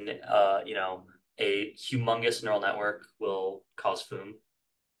in a humongous neural network will cause FOOM?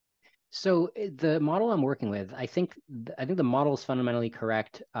 So the model I'm working with, I think the model is fundamentally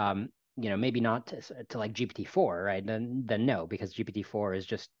correct. Maybe not to like GPT-4, right? Then no, because GPT-4 is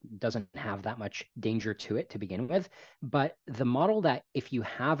just doesn't have that much danger to it to begin with. But the model that if you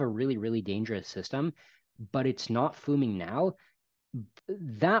have a really, really dangerous system, but it's not fooming now,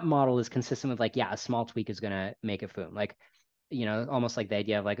 that model is consistent with like, yeah, a small tweak is gonna make it foom. Like, almost like the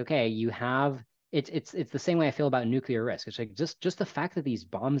idea of like, okay, you have it's the same way I feel about nuclear risk. It's like just the fact that these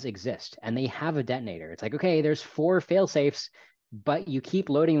bombs exist and they have a detonator. It's like, okay, there's 4 fail-safes, but you keep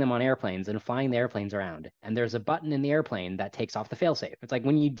loading them on airplanes and flying the airplanes around. And there's a button in the airplane that takes off the fail-safe. It's like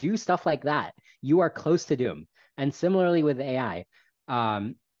when you do stuff like that, you are close to doom. And similarly with AI,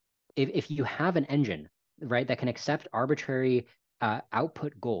 um, if you have an engine, right, that can accept arbitrary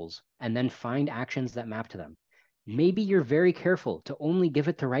output goals and then find actions that map to them, maybe you're very careful to only give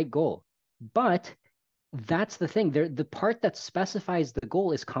it the right goal. But that's the thing. The part that specifies the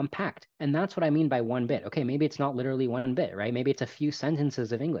goal is compact. And that's what I mean by one bit. Okay, maybe it's not literally one bit, right? Maybe it's a few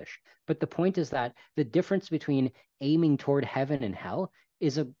sentences of English. But the point is that the difference between aiming toward heaven and hell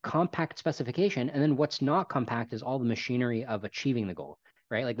is a compact specification. And then what's not compact is all the machinery of achieving the goal,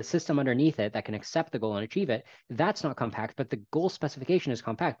 right? Like the system underneath it that can accept the goal and achieve it, that's not compact, but the goal specification is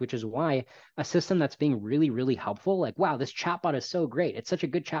compact, which is why a system that's being really, really helpful, like, wow, this chatbot is so great. It's such a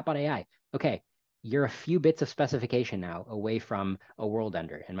good chatbot AI. Okay, you're a few bits of specification now away from a world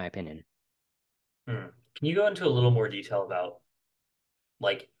ender, in my opinion. Hmm. Can you go into a little more detail about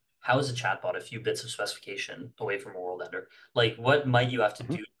like how is a chatbot a few bits of specification away from a world ender? Like what might you have to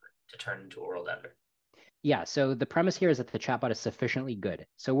Mhm. do to turn into a world ender? Yeah, so the premise here is that the chatbot is sufficiently good.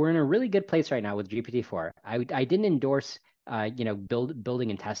 So we're in a really good place right now with GPT-4. I didn't endorse building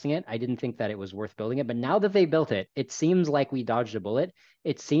and testing it. I didn't think that it was worth building it, but now that they built it, it seems like we dodged a bullet.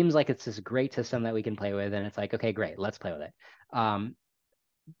 It seems like it's this great system that we can play with, and it's like, okay, great, let's play with it. Um,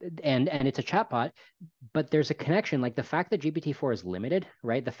 and it's a chatbot, but there's a connection. Like the fact that GPT-4 is limited,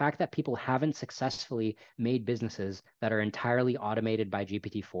 right? The fact that people haven't successfully made businesses that are entirely automated by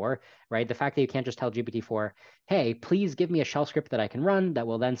GPT-4, right? The fact that you can't just tell GPT-4, hey, please give me a shell script that I can run that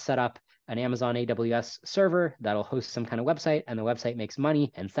will then set up an Amazon AWS server that'll host some kind of website, and the website makes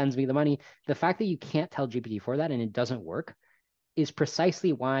money and sends me the money. The fact that you can't tell GPT-4 that and it doesn't work is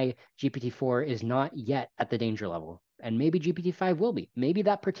precisely why GPT-4 is not yet at the danger level. And maybe GPT-5 will be. Maybe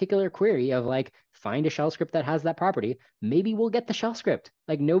that particular query of like, find a shell script that has that property, maybe we'll get the shell script.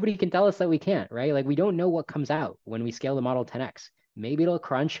 Like, nobody can tell us that we can't, right? Like, we don't know what comes out when we scale the model 10x. Maybe it'll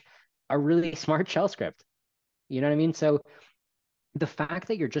crunch a really smart shell script. You know what I mean? So the fact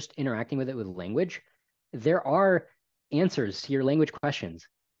that you're just interacting with it with language, there are answers to your language questions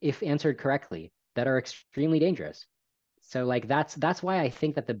if answered correctly. that are extremely dangerous. So like that's why I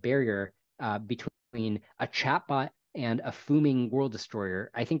think that the barrier between a chatbot and a fooming world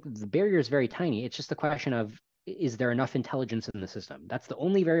destroyer, I think the barrier is very tiny. It's just a question of, is there enough intelligence in the system? That's the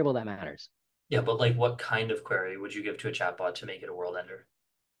only variable that matters. Yeah, but like what kind of query would you give to a chatbot to make it a world ender?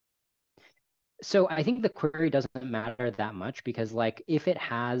 So I think the query doesn't matter that much because like if the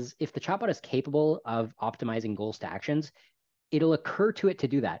chatbot is capable of optimizing goals to actions, it'll occur to it to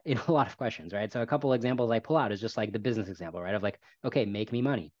do that in a lot of questions, right? So a couple examples I pull out is just like the business example, right? Of like, okay, make me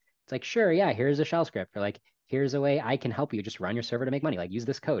money. It's like, sure, yeah, here's a shell script, or like, here's a way I can help you just run your server to make money. Like, use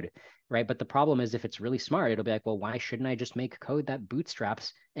this code, right? But the problem is if it's really smart, it'll be like, well, why shouldn't I just make code that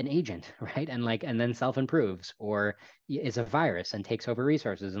bootstraps an agent, right? And like, and then self-improves, or is a virus and takes over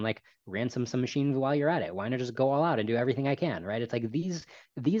resources and like ransom some machines while you're at it. Why not just go all out and do everything I can, right? It's like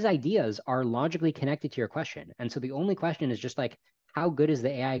these ideas are logically connected to your question. And so the only question is just like, how good is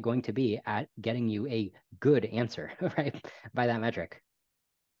the AI going to be at getting you a good answer, right? By that metric.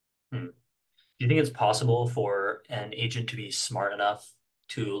 Hmm. Do you think it's possible for an agent to be smart enough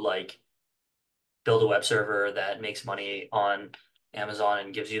to like build a web server that makes money on Amazon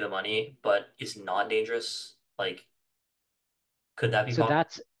and gives you the money, but is not dangerous? Like, could that be So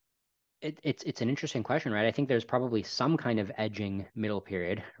possible? it's an interesting question, right? I think there's probably some kind of edging middle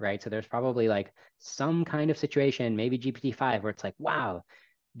period, right? So there's probably like some kind of situation, maybe GPT-5, where it's like, wow,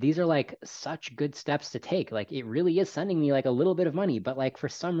 these are like such good steps to take. Like it really is sending me like a little bit of money, but like for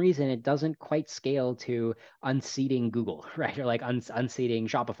some reason it doesn't quite scale to unseating Google, right? Or like unseating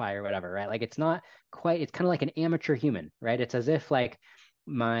Shopify or whatever, right? Like it's not quite, it's kind of like an amateur human, right? It's as if like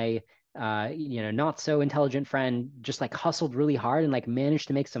my not so intelligent friend just like hustled really hard and like managed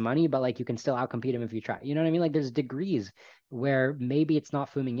to make some money, but like you can still outcompete him if you try. You know what I mean? Like there's degrees where maybe it's not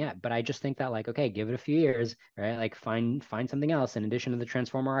fooming yet, but I just think that like, okay, give it a few years, right? Like find something else in addition to the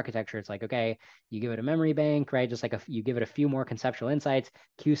transformer architecture. It's like, okay, you give it a memory bank, right? Just like you give it a few more conceptual insights,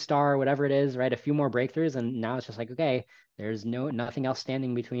 Q star, whatever it is, right? A few more breakthroughs, and now it's just like, okay, there's nothing else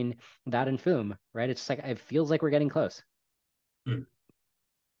standing between that and foom, right? It's just like it feels like we're getting close. Hmm.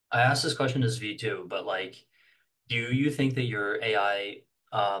 I asked this question as V too, but like, do you think that your AI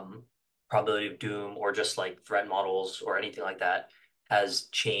probability of doom or just like threat models or anything like that has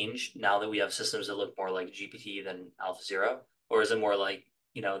changed now that we have systems that look more like GPT than AlphaZero? Or is it more like,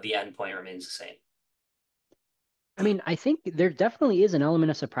 the endpoint remains the same? I mean, I think there definitely is an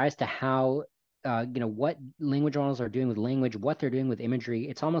element of surprise to how, what language models are doing with language, what they're doing with imagery.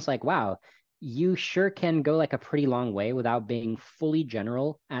 It's almost like, wow, you sure can go like a pretty long way without being fully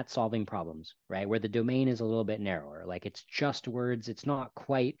general at solving problems, right? Where the domain is a little bit narrower. Like it's just words, it's not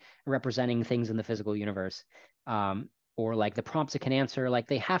quite representing things in the physical universe. Um, or like the prompts it can answer, like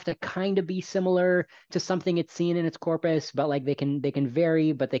they have to kind of be similar to something it's seen in its corpus, but like they can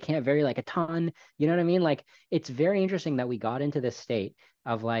vary, but they can't vary like a ton. You know what I mean? Like it's very interesting that we got into this state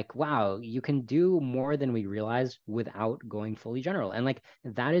of like, wow, you can do more than we realize without going fully general. And like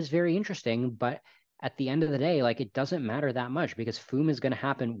that is very interesting, but at the end of the day, like it doesn't matter that much because FOOM is going to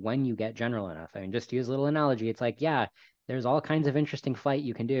happen when you get general enough. I mean, just to use a little analogy, it's like, yeah, there's all kinds of interesting flight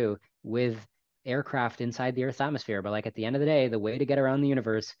you can do with aircraft inside the Earth's atmosphere, but like at the end of the day, the way to get around the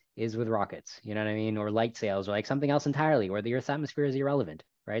universe is with rockets, you know what I mean? Or light sails or like something else entirely where the Earth's atmosphere is irrelevant,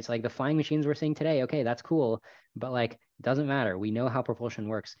 right? So like the flying machines we're seeing today, okay, that's cool, but like it doesn't matter. We know how propulsion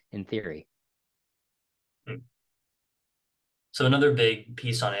works in theory. Hmm. So another big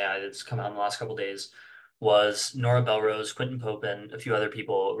piece on AI that's come out in the last couple of days was Nora Belrose, Quentin Pope, and a few other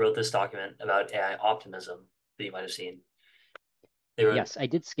people wrote this document about AI optimism that you might have seen. They wrote, Yes, I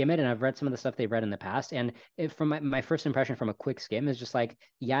did skim it and I've read some of the stuff they've read in the past. And from my first impression from a quick skim is just like,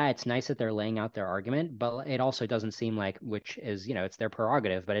 yeah, it's nice that they're laying out their argument, but it also doesn't seem like, which is, it's their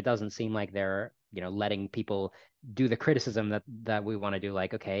prerogative, but it doesn't seem like they're, letting people do the criticism that we want to do.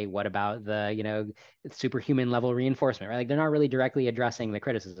 Like, okay, what about the, superhuman level reinforcement, right? Like they're not really directly addressing the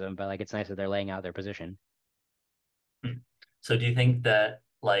criticism, but like it's nice that they're laying out their position. hmm. So do you think that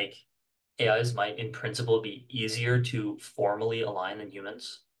like AIs might in principle be easier to formally align than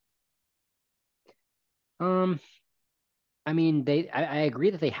humans? Um, I mean, I agree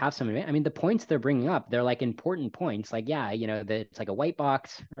that they have some. I mean, the points they're bringing up, they're like important points. Like, yeah, that it's like a white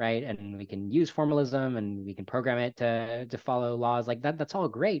box, right? And we can use formalism and we can program it to follow laws like that. That's all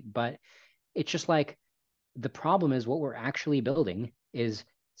great, but it's just like the problem is what we're actually building is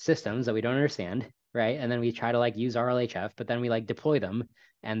systems that we don't understand, right? And then we try to like use RLHF, but then we like deploy them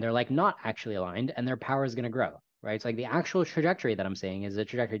and they're like not actually aligned and their power is going to grow, right? It's like the actual trajectory that I'm saying is a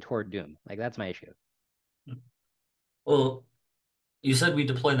trajectory toward doom. Like that's my issue. Well, you said we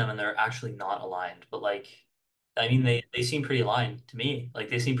deploy them and they're actually not aligned, but like I mean, they seem pretty aligned to me. Like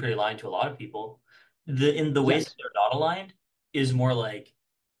they seem pretty aligned to a lot of people. In the ways that Yes. they're not aligned is more like,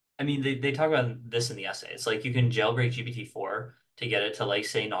 I mean, they talk about this in the essay. It's like you can jailbreak GPT-4 to get it to like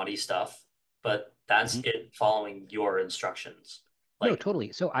say naughty stuff, but that's Mhm. it following your instructions. No, Like,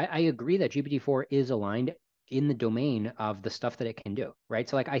 totally. So I agree that GPT-4 is aligned in the domain of the stuff that it can do, right?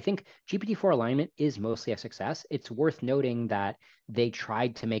 So like I think GPT-4 alignment is mostly a success. It's worth noting that they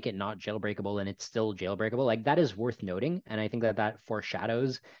tried to make it not jailbreakable and it's still jailbreakable. Like that is worth noting, and I think that that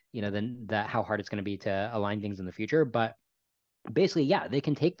foreshadows, then that how hard it's going to be to align things in the future. But basically, yeah, they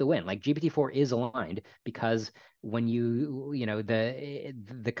can take the win. Like GPT-4 is aligned because when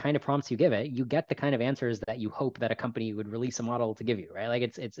the kind of prompts you give it, you get the kind of answers that you hope that a company would release a model to give you, right?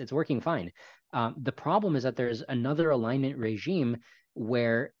 Like it's working fine. The problem is that there's another alignment regime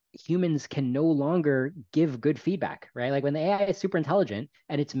where humans can no longer give good feedback, right? Like when the AI is super intelligent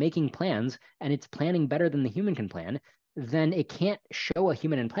and it's making plans and it's planning better than the human can plan, then it can't show a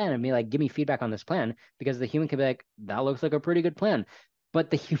human in plan and be like, give me feedback on this plan, because the human can be like, that looks like a pretty good plan. But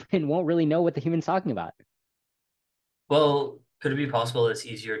the human won't really know what the human's talking about. well, could it be possible it's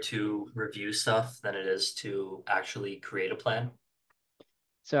easier to review stuff than it is to actually create a plan?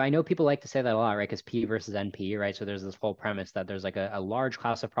 So I know people like to say that a lot, right? Because P versus NP, right? So there's this whole premise that there's like a large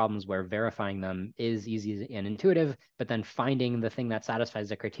class of problems where verifying them is easy and intuitive, but then finding the thing that satisfies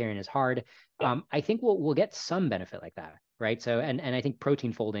the criterion is hard. Yeah. I think we'll get some benefit like that, right? So and I think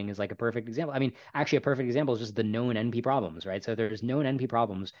protein folding is like a perfect example. I mean, actually, a perfect example is just the known NP problems, right? So there's known NP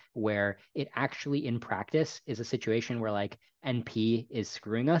problems where it actually in practice is a situation where like NP is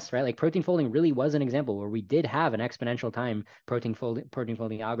screwing us, right? Like protein folding really was an example where we did have an exponential time protein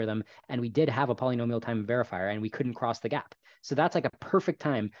folding algorithm, and we did have a polynomial time verifier, and we couldn't cross the gap. So that's like a perfect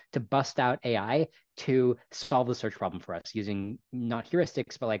time to bust out AI to solve the search problem for us using not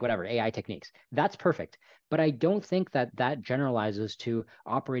heuristics, but like whatever AI techniques. That's perfect. But I don't think that that generalizes to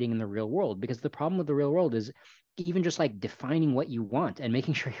operating in the real world, because the problem with the real world is even just like defining what you want and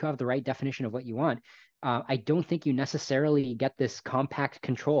making sure you have the right definition of what you want. I don't think you necessarily get this compact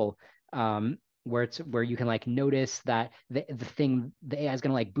control, where you can like notice that the AI is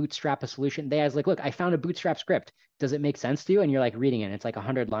gonna like bootstrap a solution. The AI is like, look, I found a bootstrap script. Does it make sense to you? And you're like reading it, and it's like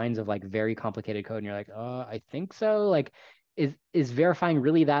 100 lines of like very complicated code, and you're like, I think so. Like, is verifying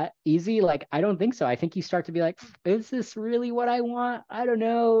really that easy? Like, I don't think so. I think you start to be like, is this really what I want? I don't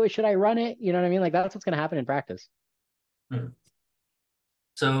know. Should I run it? You know what I mean? Like that's what's gonna happen in practice. Hmm.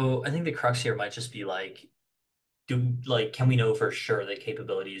 So I think the crux here might just be like, can we know for sure that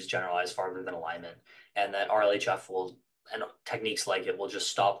capability is generalized farther than alignment, and that RLHF will and techniques like it will just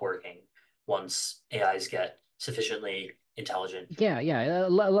stop working once AIs get sufficiently intelligent? Yeah.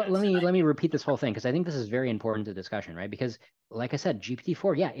 Let me repeat this whole thing, because I think this is very important to discussion, right? Because like I said,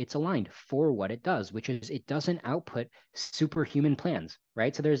 GPT-4, yeah, it's aligned for what it does, which is it doesn't output superhuman plans,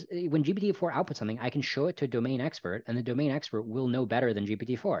 right? So there's when GPT-4 outputs something, I can show it to a domain expert, and the domain expert will know better than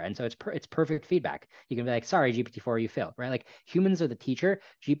GPT-4, and so it's perfect feedback. You can be like, sorry, GPT-4, you failed, right? Like humans are the teacher,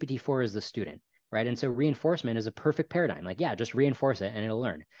 GPT-4 is the student, right? And so reinforcement is a perfect paradigm. Like, yeah, just reinforce it and it'll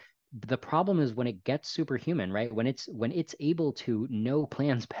learn. The problem is when it gets superhuman, right? When it's able to know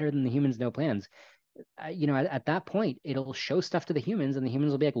plans better than the humans know plans, at that point, it'll show stuff to the humans, and the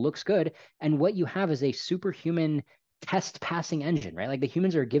humans will be like, looks good. And what you have is a superhuman test passing engine, right? Like the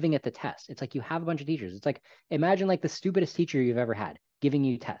humans are giving it the test. It's like you have a bunch of teachers. It's like, imagine like the stupidest teacher you've ever had giving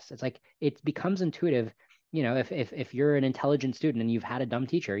you tests. It's like it becomes intuitive. If you're an intelligent student and you've had a dumb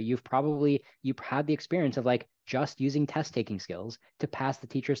teacher, you've had the experience of like just using test taking skills to pass the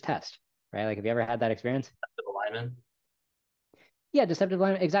teacher's test, right? Like, have you ever had that experience? Alignment. Yeah, deceptive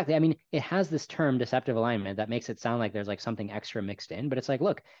alignment. Exactly. I mean, it has this term deceptive alignment that makes it sound like there's like something extra mixed in, but it's like,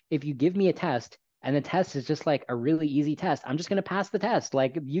 look, if you give me a test and the test is just like a really easy test, I'm just going to pass the test.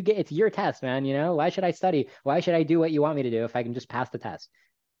 Like it's your test, man. Why should I study? Why should I do what you want me to do if I can just pass the test?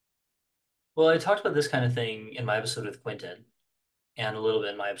 Well, I talked about this kind of thing in my episode with Quentin and a little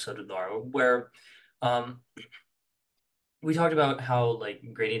bit in my episode with Nora, where um, we talked about how like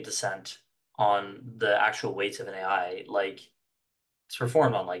gradient descent on the actual weights of an AI, like it's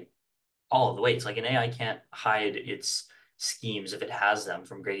performed on like all of the weights. Like an AI can't hide its schemes if it has them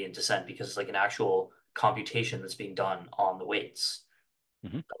from gradient descent because it's like an actual computation that's being done on the weights.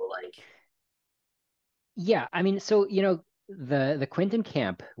 Mhm. So like, Yeah, I mean, so the Quentin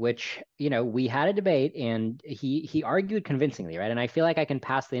camp, which we had a debate, and he argued convincingly, right? And I feel like I can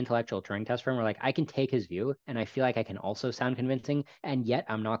pass the intellectual Turing test for him, where like I can take his view, and I feel like I can also sound convincing, and yet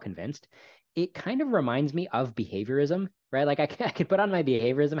I'm not convinced. It kind of reminds me of behaviorism, right? Like I could put on my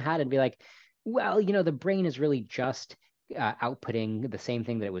behaviorism hat and be like, well, the brain is really just outputting the same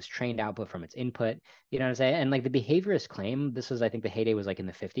thing that it was trained to output from its input. You know what I'm saying? And like the behaviorist claim, this was, I think the heyday was like in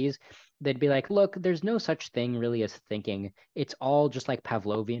the 50s. They'd be like, look, there's no such thing really as thinking. It's all just like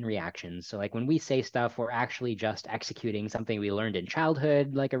Pavlovian reactions. So like when we say stuff, we're actually just executing something we learned in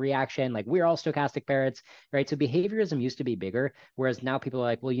childhood, like a reaction. Like we're all stochastic parrots, right? So behaviorism used to be bigger, whereas now people are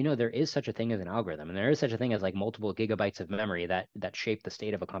like, well, there is such a thing as an algorithm, and there is such a thing as like multiple gigabytes of memory that shape the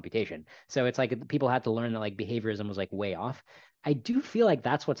state of a computation. So it's like people had to learn that like behaviorism was like way off. I do feel like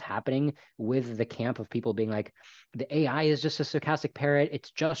that's what's happening with the camp of people being like, the AI is just a stochastic parrot.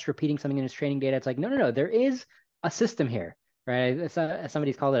 It's just repeating something in its training data. It's like, no, no, no. There is a system here, right?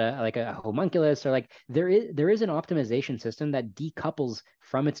 Somebody's called it like a homunculus, or like there is an optimization system that decouples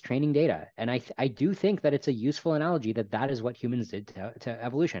from its training data. And I do think that it's a useful analogy that is what humans did to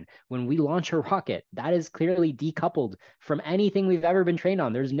evolution. When we launch a rocket, that is clearly decoupled from anything we've ever been trained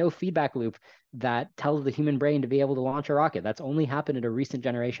on. There's no feedback loop that tells the human brain to be able to launch a rocket. That's only happened in a recent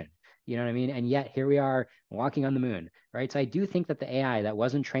generation. You know what I mean? And yet here we are walking on the moon, right? So I do think that the AI that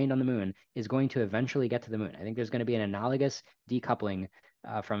wasn't trained on the moon is going to eventually get to the moon. I think there's going to be an analogous decoupling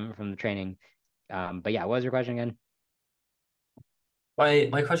from the training. But yeah, what was your question again?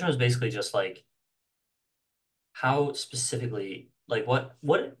 My question was basically just like how specifically, like what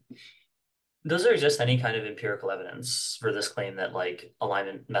does there exist any kind of empirical evidence for this claim that like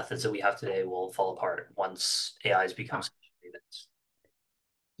alignment methods that we have today will fall apart once AIs become Ah, sufficiently advanced?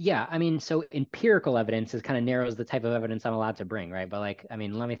 yeah, I mean, so empirical evidence is kind of narrows the type of evidence I'm allowed to bring, right? But like, I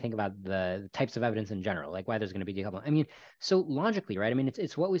mean, let me think about the types of evidence in general, like why there's going to be decoupling. I mean, so logically, right? I mean,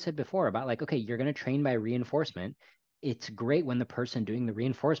 it's what we said before about like, okay, you're going to train by reinforcement. It's great when the person doing the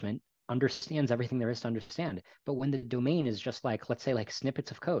reinforcement understands everything there is to understand. But when the domain is just like, let's say, like snippets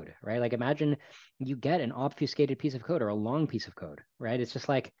of code, right? Like imagine you get an obfuscated piece of code or a long piece of code, right? It's just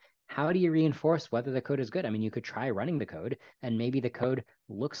like, how do you reinforce whether the code is good? I mean, you could try running the code and maybe the code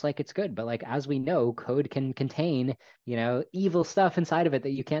looks like it's good, but like as we know, code can contain, evil stuff inside of it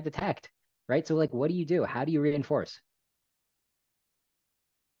that you can't detect, right? So like what do you do? How do you reinforce?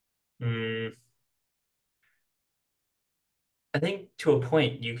 Mm, I think to a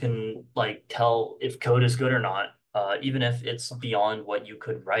point you can like tell if code is good or not. Even if it's beyond what you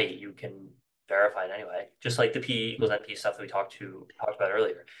could write, you can verify it anyway. Just like the P equals NP stuff that we talked about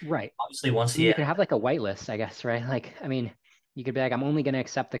earlier. Right. Obviously, once And the you could have like a whitelist, I guess, right? Like, I mean, you could be like, I'm only going to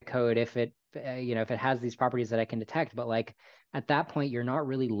accept the code if if it has these properties that I can detect. But like at that point, you're not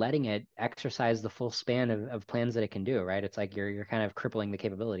really letting it exercise the full span of plans that it can do, right? It's like you're kind of crippling the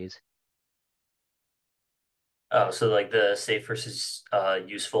capabilities. so like the safe versus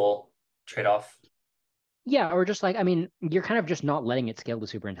useful trade-off. Yeah, or just like, I mean, you're kind of just not letting it scale to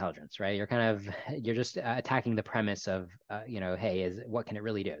superintelligence, right? You're just attacking the premise of, hey, what can it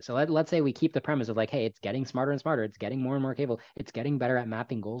really do? So let's say we keep the premise of like, hey, it's getting smarter and smarter, it's getting more and more capable, it's getting better at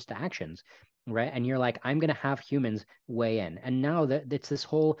mapping goals to actions, right? And you're like, I'm going to have humans weigh in. And now that it's this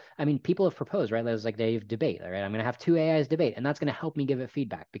whole, I mean, people have proposed, right? There's like they've debate, right? I'm going to have two AIs debate, and that's going to help me give it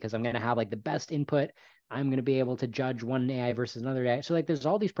feedback because I'm going to have like the best input. I'm going to be able to judge one AI versus another AI. So like, there's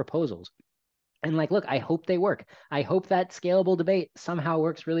all these proposals and like, look, I hope they work. I hope that scalable debate somehow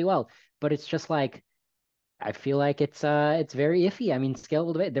works really well. But it's just like I feel like it's very iffy. I mean,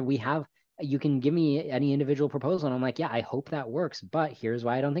 scalable debate that we have, you can give me any individual proposal, and I'm like, yeah, I hope that works. But here's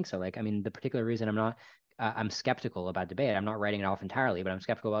why I don't think so. Like, I mean, the particular reason I'm skeptical about debate. I'm not writing it off entirely, but I'm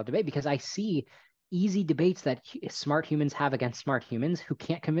skeptical about debate because I see easy debates that smart humans have against smart humans who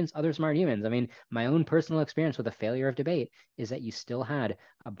can't convince other smart humans. I mean, my own personal experience with the failure of debate is that you still had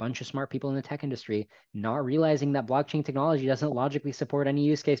a bunch of smart people in the tech industry not realizing that blockchain technology doesn't logically support any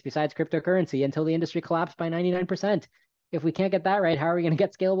use case besides cryptocurrency until the industry collapsed by 99%. If we can't get that right, how are we going to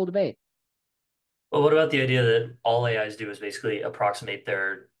get scalable debate? But what about the idea that all AIs do is basically approximate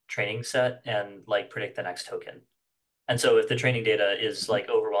their training set and like predict the next token? And so if the training data is like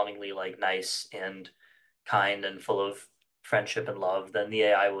overwhelmingly like nice and kind and full of friendship and love, then the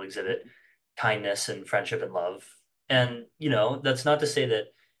AI will exhibit kindness and friendship and love. And that's not to say that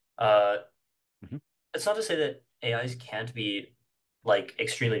uh Mm-hmm. it's not to say that AIs can't be like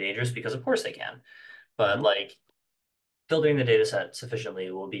extremely dangerous because of course they can. But Mm-hmm. like filtering the data set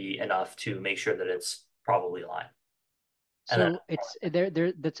sufficiently will be enough to make sure that it's probably aligned. And then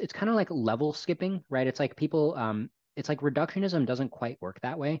So it's kind of like level skipping, right? It's like it's like reductionism doesn't quite work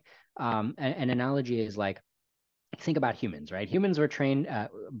that way. An analogy is like think about humans, right? Humans were trained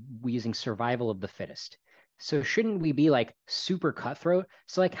using survival of the fittest. So shouldn't we be like super cutthroat?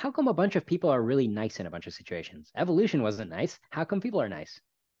 So like, how come a bunch of people are really nice in a bunch of situations? Evolution wasn't nice. How come people are nice?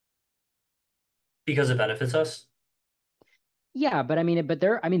 because it benefits us. Yeah, but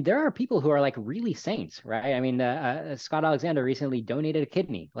there are people who are like really saints, right? I mean, Scott Alexander recently donated a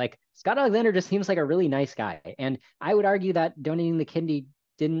kidney. Like Scott Alexander just seems like a really nice guy, and I would argue that donating the kidney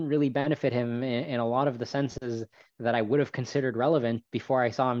didn't really benefit him in a lot of the senses that I would have considered relevant before I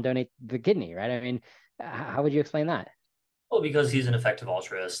saw him donate the kidney, right? I mean, how would you explain that? Well, because he's an effective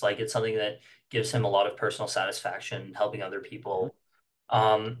altruist. Like it's something that gives him a lot of personal satisfaction helping other Mhm. people.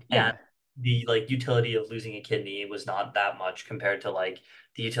 And Yeah. the like utility of losing a kidney was not that much compared to like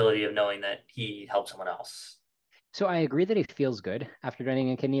the utility of knowing that he helped someone else. So I agree that he feels good after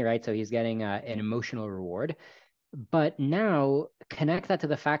donating a kidney, right? So he's getting an emotional reward. But now connect that to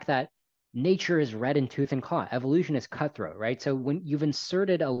the fact that nature is red in tooth and claw. Evolution is cutthroat, right? So when you've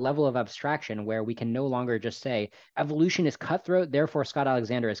inserted a level of abstraction where we can no longer just say evolution is cutthroat, therefore Scott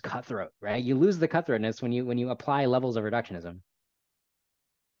Alexander is cutthroat, right? You lose the cutthroatness when you apply levels of reductionism.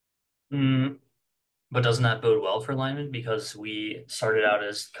 Mm, but doesn't that bode well for alignment? Because we started out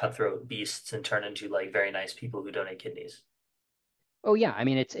as cutthroat beasts and turned into like very nice people who donate kidneys. Oh yeah, I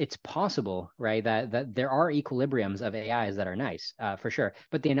mean it's possible, right? That there are equilibriums of AIs that are nice, for sure.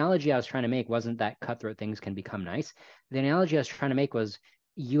 But the analogy I was trying to make wasn't that cutthroat things can become nice. The analogy I was trying to make was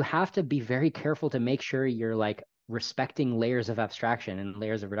you have to be very careful to make sure you're like respecting layers of abstraction and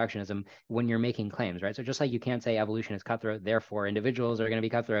layers of reductionism when you're making claims, right? So just like you can't say evolution is cutthroat, therefore individuals are going to be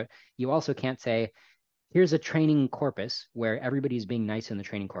cutthroat, you also can't say here's a training corpus where everybody's being nice in the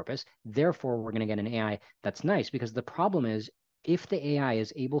training corpus. Therefore, we're going to get an AI that's nice because the problem is if the AI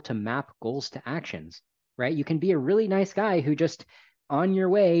is able to map goals to actions, right? You can be a really nice guy who just on your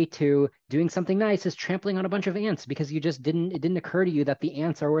way to doing something nice is trampling on a bunch of ants because it didn't occur to you that the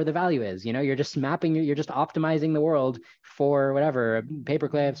ants are where the value is. You know, you're just you're just optimizing the world for whatever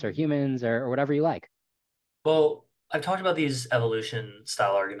paperclips or humans or whatever you like. Well, I've talked about these evolution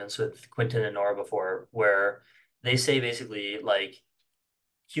style arguments with Quentin and Nora before, where they say basically like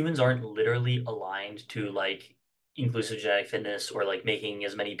humans aren't literally aligned to like inclusive genetic fitness or like making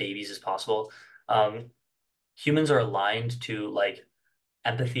as many babies as possible. Um, Humans are aligned to like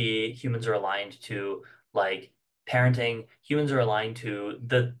empathy. Humans are aligned to like parenting. Humans are aligned to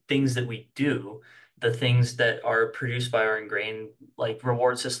the things that we do, the things that are produced by our ingrained like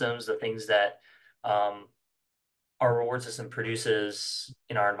reward systems, the things that um, our reward system produces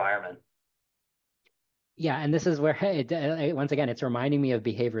in our environment. Yeah, and this is where once again, it's reminding me of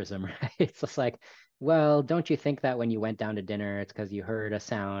behaviorism, right? It's just like, well, don't you think that when you went down to dinner, it's because you heard a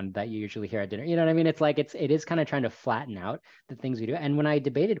sound that you usually hear at dinner? You know what I mean? It's like it is kind of trying to flatten out the things we do. And when I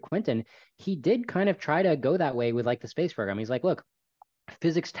debated Quentin, he did kind of try to go that way with like the space program. He's like, look,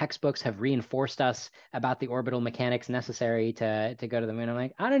 physics textbooks have reinforced us about the orbital mechanics necessary to go to the moon. I'm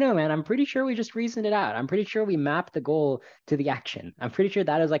like, I don't know, man. I'm pretty sure we just reasoned it out. I'm pretty sure we mapped the goal to the action. I'm pretty sure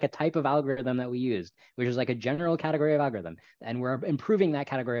that is like a type of algorithm that we used, which is like a general category of algorithm. And we're improving that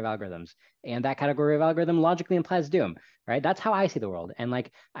category of algorithms. And that category of algorithm logically implies doom, right? That's how I see the world. And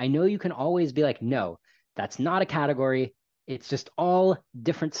like, I know you can always be like, no, that's not a category. It's just all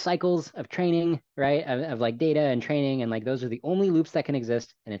different cycles of training, right? Of like data and training. And like those are the only loops that can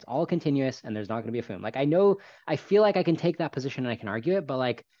exist. And it's all continuous and there's not going to be a FOOM. Like I know, I feel like I can take that position and I can argue it, but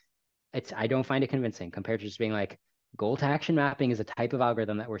like I don't find it convincing compared to just being like goal to action mapping is a type of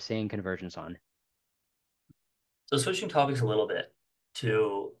algorithm that we're seeing convergence on. So switching topics a little bit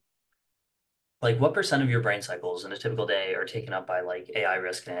to like what percent of your brain cycles in a typical day are taken up by like AI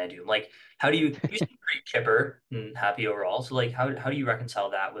risk and anti-doom? Like how do you seem pretty chipper and happy overall. So like how do you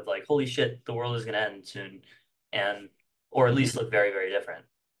reconcile that with like holy shit, the world is gonna end soon and or at least look very, very different?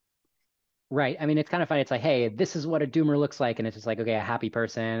 Right. I mean, it's kind of funny. It's like, hey, this is what a doomer looks like. And it's just like, okay, a happy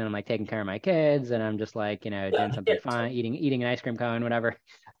person. And I'm like taking care of my kids and I'm just like, Yeah, doing something yeah. fun, eating an ice cream cone, whatever.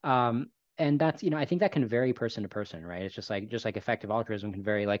 Um, and that's, I think that can vary person to person, right? It's just like effective altruism can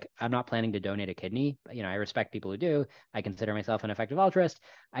vary. Like, I'm not planning to donate a kidney, but, I respect people who do. I consider myself an effective altruist.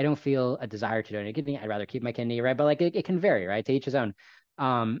 I don't feel a desire to donate a kidney. I'd rather keep my kidney, right? But like, it can vary, right? To each his own.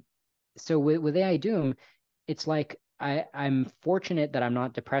 Um, so with AI Doom, it's like I'm fortunate that I'm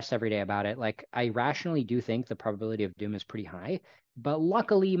not depressed every day about it. Like I rationally do think the probability of doom is pretty high, but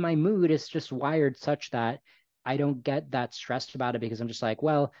luckily my mood is just wired such that I don't get that stressed about it because I'm just like,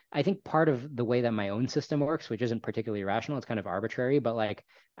 well, I think part of the way that my own system works, which isn't particularly rational, it's kind of arbitrary, but like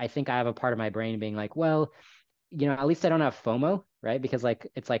I think I have a part of my brain being like, well, at least I don't have FOMO, right? Because like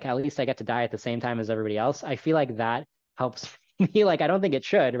it's like at least I get to die at the same time as everybody else. I feel like that helps me. Like I don't think it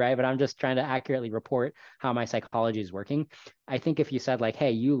should, right? But I'm just trying to accurately report how my psychology is working. I think if you said like,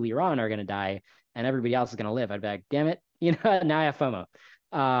 "Hey, you Liron are gonna die and everybody else is gonna live," I'd be like, "Damn it!" Now I have FOMO.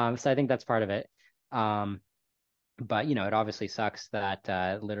 So I think that's part of it. Um, But it obviously sucks that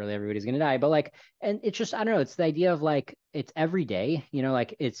literally everybody's gonna die. But like, and it's just I don't know. It's the idea of like it's every day.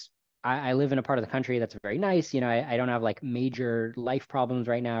 Like it's I live in a part of the country that's very nice. I don't have like major life problems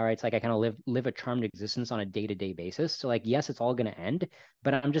right now. Right? It's like I kind of live a charmed existence on a day-to-day basis. So like, yes, it's all gonna end,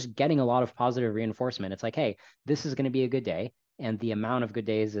 but I'm just getting a lot of positive reinforcement. It's like, hey, this is gonna be a good day. And the amount of good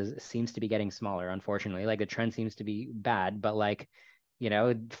days seems to be getting smaller, unfortunately. Like the trend seems to be bad, but like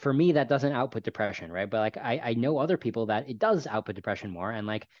for me, that doesn't output depression, right? But like I know other people that it does output depression more, and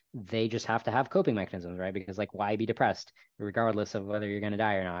like they just have to have coping mechanisms, right? Because like why be depressed regardless of whether you're gonna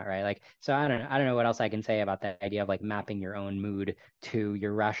die or not, right? Like so I don't know what else I can say about that idea of like mapping your own mood to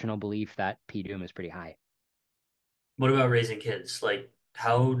your rational belief that P doom is pretty high. What about raising kids? Like,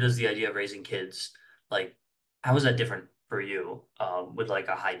 how does the idea of raising kids, like, how is that different for you with like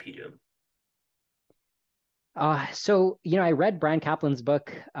a high PDUM? So I read Brian Kaplan's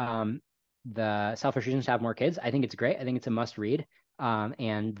book, The Selfish Reasons to Have More Kids. I think it's great. I think it's a must read.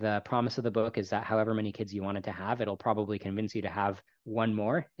 And the promise of the book is that however many kids you wanted to have, it'll probably convince you to have one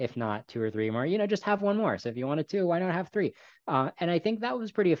more, if not two or three more. Just have one more. So if you wanted two, why not have three? And I think that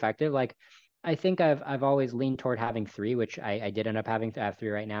was pretty effective. Like, I think I've always leaned toward having three, which I did end up having to have three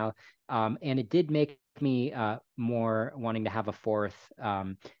right now. And it did make me more wanting to have a fourth.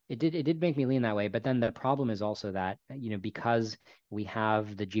 It did make me lean that way, but then the problem is also that because we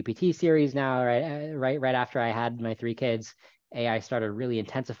have the GPT series now, right after I had my three kids, AI started really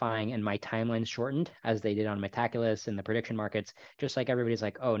intensifying and my timelines shortened as they did on Metaculus and the prediction markets. Just like everybody's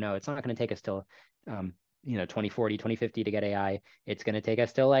like, oh no, it's not going to take us till 2040, 2050 to get AI. It's going to take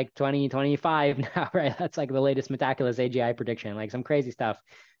us till like 2025 now, right? That's like the latest Metaculus AGI prediction, like some crazy stuff.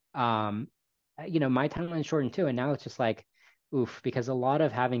 Um, my timeline shortened too, and now it's just like, oof, because a lot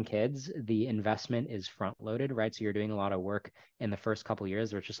of having kids, the investment is front loaded, right? So you're doing a lot of work in the first couple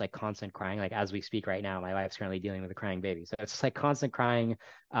years where it's just like constant crying. Like as we speak right now, my wife's currently dealing with a crying baby. So it's just like constant crying,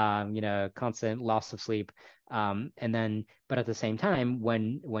 constant loss of sleep. And then, but at the same time,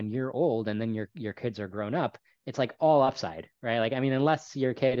 when you're old and then your kids are grown up, it's like all upside, right? Like, I mean, unless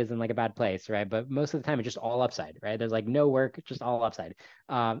your kid is in like a bad place, right? But most of the time, it's just all upside, right? There's like no work, just all upside.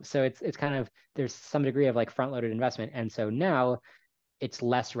 So it's kind of there's some degree of like front loaded investment, and so now it's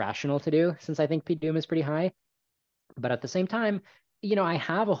less rational to do since I think PDUM is pretty high. But at the same time, I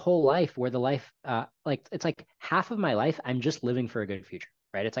have a whole life where the life, like it's like half of my life, I'm just living for a good future,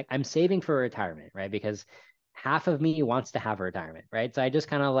 right? It's like I'm saving for retirement, right? Because half of me wants to have a retirement, right? So I just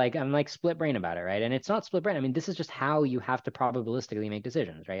kind of like I'm like split brain about it, right? And it's not split brain. I mean, this is just how you have to probabilistically make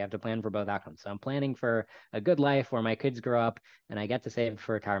decisions, right? You have to plan for both outcomes. So I'm planning for a good life where my kids grow up and I get to save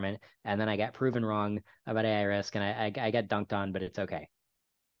for retirement, and then I get proven wrong about AI risk and I get dunked on, but it's okay.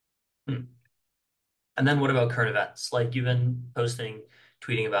 Hmm. And then what about current events? Like you've been posting,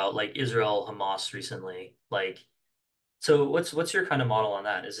 tweeting about like Israel, Hamas recently. Like, so what's your kind of model on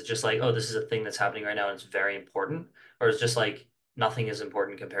that? Is it just like, oh, this is a thing that's happening right now and it's very important, or is it just like nothing is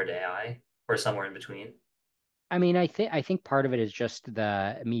important compared to AI, or somewhere in between? I mean, I think part of it is just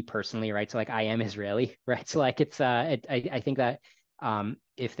the me personally, right? So like I am Israeli, right? So like I think that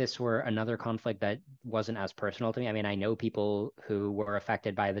if this were another conflict that wasn't as personal to me, I mean, I know people who were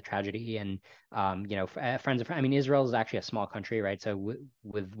affected by the tragedy and friends of I mean, Israel is actually a small country, right? So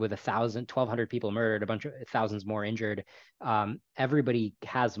with 1,200 people murdered, a bunch of thousands more injured, everybody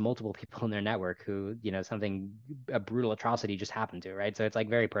has multiple people in their network who, a brutal atrocity just happened to, right? So it's like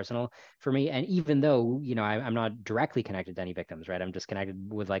very personal for me. And even though, I'm not directly connected to any victims, right? I'm just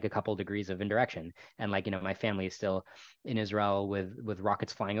connected with like a couple degrees of indirection. And like, my family is still in Israel with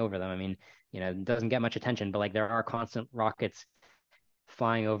rockets flying over them. I mean, it doesn't get much attention, but like there are constant rockets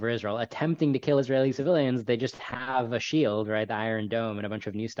flying over Israel, attempting to kill Israeli civilians. They just have a shield, right? The Iron Dome and a bunch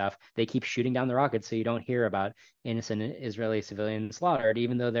of new stuff. They keep shooting down the rockets so you don't hear about innocent Israeli civilians slaughtered,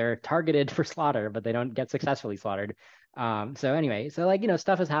 even though they're targeted for slaughter, but they don't get successfully slaughtered. So anyway, so like,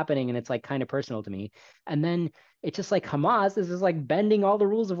 stuff is happening and it's like kind of personal to me. And then it's just like Hamas is just like bending all the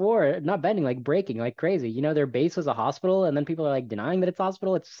rules of war, not bending, like breaking like crazy. Their base was a hospital, and then people are like denying that it's a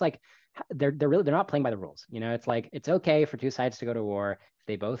hospital. It's just like they're not playing by the rules. It's like it's okay for two sides to go to war if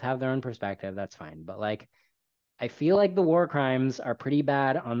they both have their own perspective. That's fine. But like I feel like the war crimes are pretty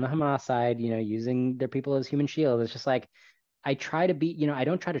bad on the Hamas side. Using their people as human shields. It's just like I try to be. I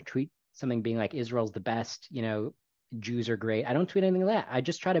don't try to tweet something being like Israel's the best. Jews are great. I don't tweet anything like that. I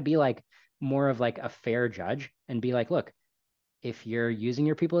just try to be like more of like a fair judge and be like, look, if you're using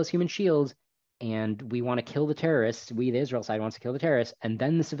your people as human shields and we want to kill the terrorists. We, the Israel side, wants to kill the terrorists, and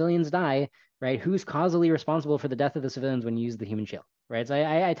then the civilians die, right? Who's causally responsible for the death of the civilians when you use the human shield, right? So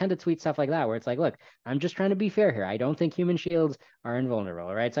I tend to tweet stuff like that, where it's like, look, I'm just trying to be fair here. I don't think human shields are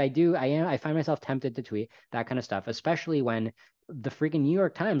invulnerable, right? So I find myself tempted to tweet that kind of stuff, especially when the freaking New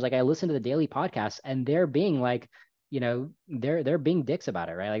York Times, like I listen to the daily podcasts, and they're being like, they're being dicks about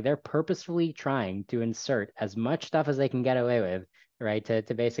it, right? Like they're purposefully trying to insert as much stuff as they can get away with, right?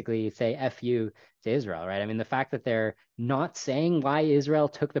 To basically say F you to Israel, right? I mean, the fact that they're not saying why Israel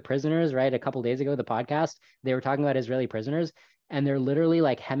took the prisoners, right? A couple days ago, the podcast, they were talking about Israeli prisoners, and they're literally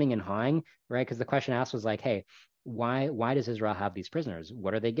like hemming and hawing, right? Because the question asked was like, hey, why does Israel have these prisoners?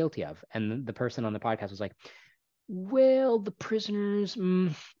 What are they guilty of? And the person on the podcast was like, well, the prisoners,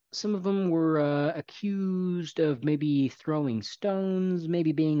 some of them were accused of maybe throwing stones,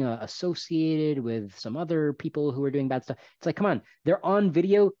 maybe being associated with some other people who were doing bad stuff. It's like, come on, they're on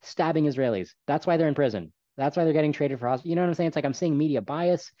video stabbing Israelis. That's why they're in prison. That's why they're getting traded for hostages. You know what I'm saying? It's like I'm seeing media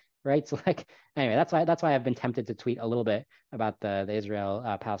bias, right? So like, anyway, that's why I've been tempted to tweet a little bit about the Israel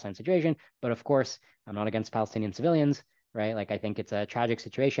Palestine situation. But of course, I'm not against Palestinian civilians, right? Like I think it's a tragic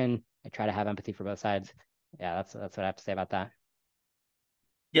situation. I try to have empathy for both sides. Yeah, that's what I have to say about that.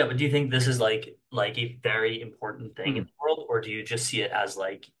 Yeah, but do you think this is like a very important thing in Mm. the world, or do you just see it as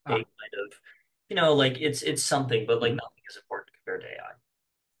like a Ah, kind of, like it's something, but like mhm. nothing is important compared to AI?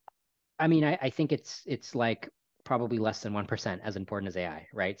 I mean, I think it's like probably less than 1% as important as AI,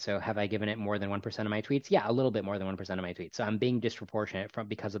 right? So have I given it more than 1% of my tweets? Yeah, a little bit more than 1% of my tweets. So I'm being disproportionate from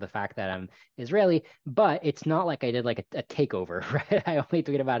because of the fact that I'm Israeli, but it's not like I did like a takeover, right? I only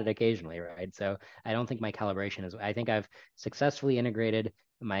tweet about it occasionally, right? So I don't think my calibration is, I think I've successfully integrated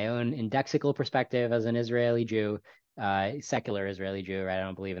my own indexical perspective as an Israeli Jew, secular Israeli Jew, right? I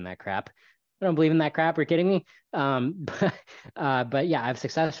don't believe in that crap. I don't believe in that crap. You're kidding me? But yeah, I've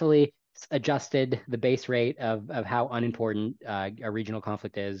successfully adjusted the base rate of how unimportant a regional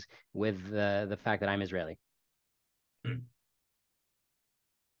conflict is with the fact that I'm Israeli. Hmm.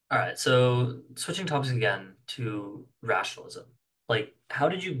 All right, so switching topics again to rationalism. Like, how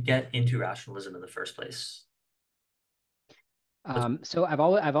did you get into rationalism in the first place? Was So I've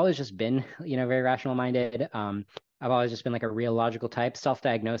always just been, very rational minded. I've always just been like a real logical type,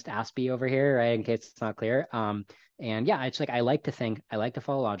 self-diagnosed Aspie over here, right? In case it's not clear. And yeah, it's like I like to think, I like to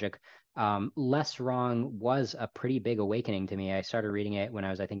follow logic. Less Wrong was a pretty big awakening to me. I started reading it when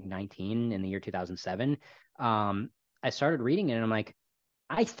I was, I think, 19 in the year 2007. Um, I started reading it and I'm like,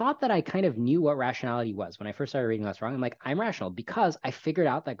 I thought that I kind of knew what rationality was when I first started reading Less Wrong. I'm like, I'm rational because I figured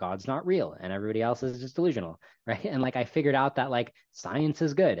out that God's not real and everybody else is just delusional, right? And like I figured out that like science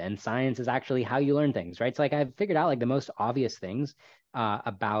is good and science is actually how you learn things, right? So like I've figured out like the most obvious things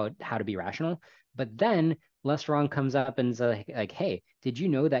about how to be rational. But then Less Wrong comes up and is like, hey, did you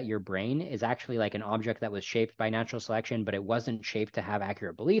know that your brain is actually like an object that was shaped by natural selection, but it wasn't shaped to have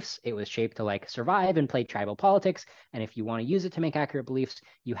accurate beliefs? It was shaped to like survive and play tribal politics. And if you want to use it to make accurate beliefs,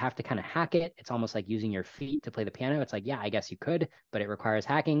 you have to kind of hack it. It's almost like using your feet to play the piano. It's like, yeah, I guess you could, but it requires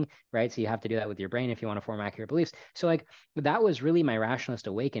hacking, right? So you have to do that with your brain if you want to form accurate beliefs. So like that was really my rationalist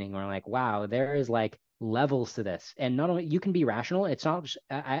awakening where I'm like, wow, there is like levels to this. And not only you can be rational, it's not just,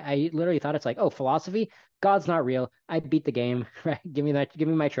 I literally thought it's like, oh, philosophy, God's not real. I beat the game, right? Give me that, give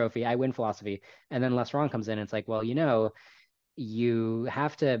me my trophy. I win philosophy. And then Less Wrong comes in and it's like, well, you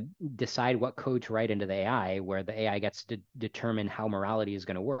have to decide what code to write into the AI, where the AI gets to determine how morality is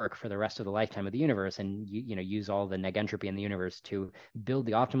going to work for the rest of the lifetime of the universe, and use all the negentropy in the universe to build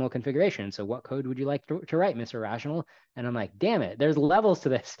the optimal configuration. So, what code would you like to write, Mr. Rational? And I'm like, damn it, there's levels to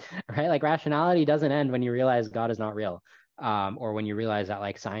this, right? Like rationality doesn't end when you realize God is not real. Or when you realize that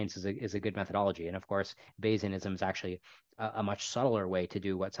like science is a good methodology. And of course, Bayesianism is actually a much subtler way to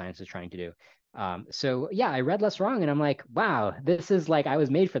do what science is trying to do. So yeah, I read Less Wrong and I'm like, wow, this is like I was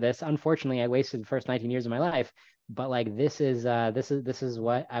made for this. Unfortunately, I wasted the first 19 years of my life, but like this is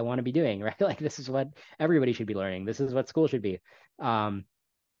what I want to be doing, right? Like this is what everybody should be learning. This is what school should be. Um,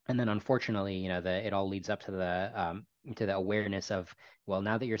 and then unfortunately, it all leads up to the awareness of, well,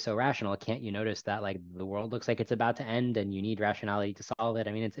 now that you're so rational, can't you notice that like the world looks like it's about to end and you need rationality to solve it?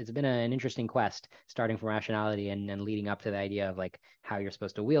 I mean, it's been an interesting quest starting from rationality and leading up to the idea of like how you're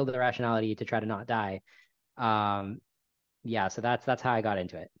supposed to wield the rationality to try to not die. um yeah, so that's how I got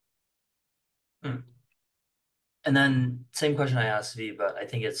into it. Hmm. And then same question I asked V, but I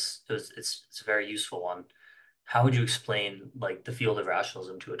think it's a very useful one. How would you explain like the field of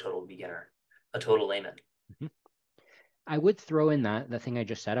rationalism to a total beginner, a total layman? Mhm. I would throw in that the thing I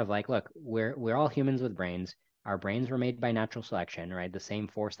just said of like, look, we're all humans with brains. Our brains were made by natural selection, right? The same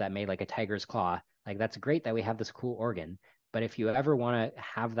force that made like a tiger's claw. Like that's great that we have this cool organ. But if you ever want to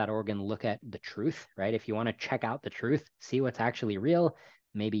have that organ look at the truth, right? If you want to check out the truth, see what's actually real,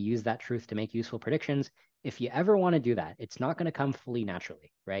 maybe use that truth to make useful predictions. If you ever want to do that, it's not going to come fully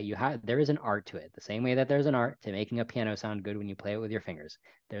naturally, right? There is an art to it. The same way that there's an art to making a piano sound good when you play it with your fingers.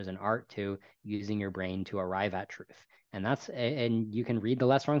 There's an art to using your brain to arrive at truth. And you can read the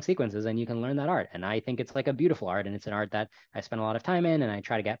less wrong sequences and you can learn that art. And I think it's like a beautiful art, and it's an art that I spend a lot of time in, and I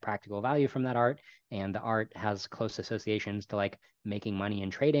try to get practical value from that art. And the art has close associations to like making money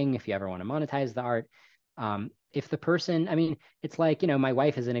in trading if you ever want to monetize the art. If the person, I mean, it's like, my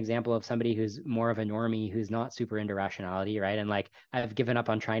wife is an example of somebody who's more of a normie, who's not super into rationality, right? And like, I've given up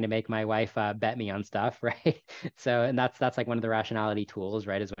on trying to make my wife bet me on stuff, right? So, and that's like one of the rationality tools,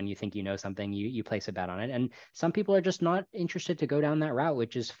 right? Is when you think you know something, you place a bet on it. And some people are just not interested to go down that route,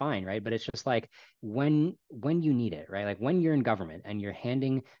 which is fine, right? But it's just like when you need it, right? Like when you're in government and you're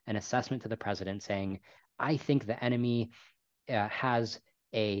handing an assessment to the president saying, I think the enemy has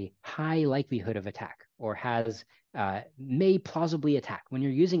a high likelihood of attack, or has may plausibly attack. When you're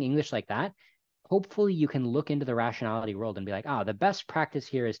using English like that, hopefully you can look into the rationality world and be like, the best practice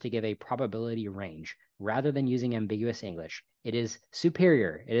here is to give a probability range rather than using ambiguous English. It is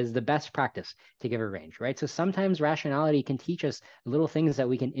superior. It is the best practice to give a range, right? So sometimes rationality can teach us little things that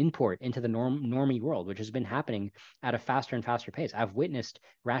we can import into the normie world, which has been happening at a faster and faster pace. I've witnessed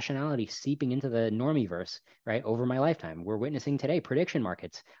rationality seeping into the normieverse, right, over my lifetime. We're witnessing today prediction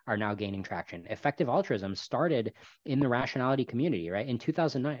markets are now gaining traction. Effective altruism started in the rationality community, right? In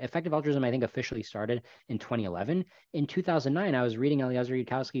 2009, effective altruism, I think, officially started in 2011. In 2009, I was reading Eliezer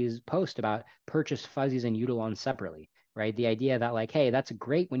Yudkowsky's post about purchase fuzzies and eudolons separately, right? The idea that like, hey, that's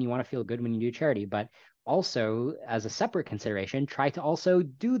great when you want to feel good when you do charity, but also as a separate consideration, try to also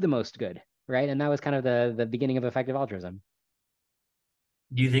do the most good, right? And that was kind of the beginning of effective altruism.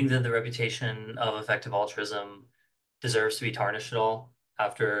 Do you think that the reputation of effective altruism deserves to be tarnished at all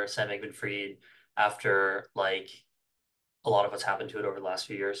after Sam Bankman-Fried, after like a lot of what's happened to it over the last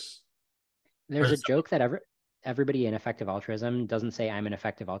few years? Or There's is a it still, joke that everybody in effective altruism doesn't say I'm an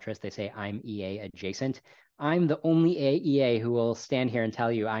effective altruist. They say I'm EA adjacent. I'm the only EA who will stand here and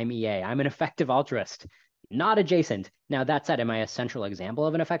tell you I'm EA. I'm an effective altruist, not adjacent. Now, that said, am I a central example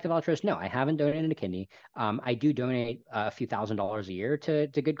of an effective altruist? No, I haven't donated a kidney. I do donate a few $1,000s a year to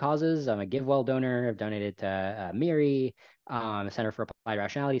good causes. I'm a GiveWell donor. I've donated to MIRI, Center for Applied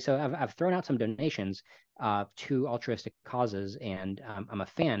Rationality. So I've thrown out some donations to altruistic causes, and I'm a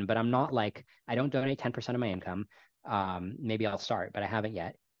fan, but I'm not like, I don't donate 10% of my income. Maybe I'll start, but I haven't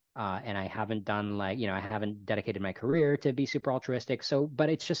yet. And I haven't done like, I haven't dedicated my career to be super altruistic. So, but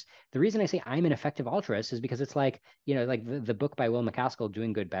it's just the reason I say I'm an effective altruist is because it's like, like the book by Will McCaskill,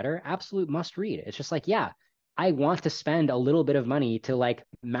 Doing Good Better, absolute must read. It's just like, yeah, I want to spend a little bit of money to like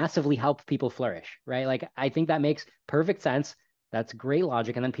massively help people flourish, right? Like, I think that makes perfect sense. That's great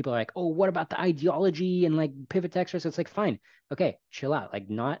logic. And then people are like, oh, what about the ideology and like pivot to extras? It's like, fine. Okay, chill out. Like,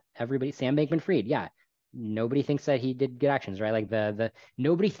 not everybody, Sam Bankman-Fried, yeah. Nobody thinks that he did good actions, right? Like the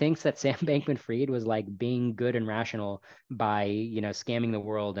nobody thinks that Sam Bankman-Fried was like being good and rational by, scamming the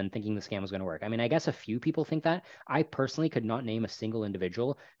world and thinking the scam was going to work. I mean, I guess a few people think that. I personally could not name a single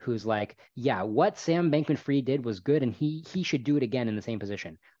individual who's like, yeah, what Sam Bankman-Fried did was good and he should do it again in the same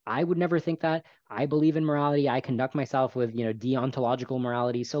position. I would never think that. I believe in morality. I conduct myself with, deontological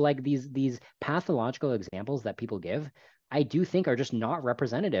morality. So like these pathological examples that people give, I do think are just not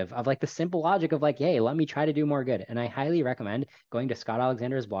representative of like the simple logic of like, hey, let me try to do more good. And I highly recommend going to Scott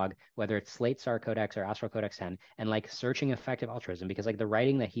Alexander's blog, whether it's Slate Star Codex or Astral Codex 10, and like searching effective altruism, because like the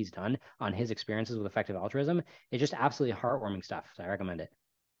writing that he's done on his experiences with effective altruism is just absolutely heartwarming stuff. So I recommend it.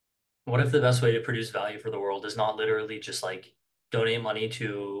 what if the best way to produce value for the world is not literally just like donate money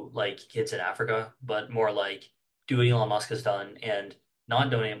to like kids in Africa, but more like do what Elon Musk has done and not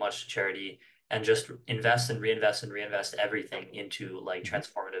donate much to charity and just invest and reinvest and reinvest everything into like Mhm.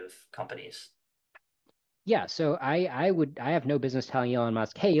 transformative companies? Yeah, so I have no business telling Elon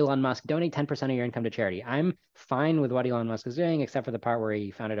Musk, hey Elon Musk, donate 10% of your income to charity. I'm fine with what Elon Musk is doing, except for the part where he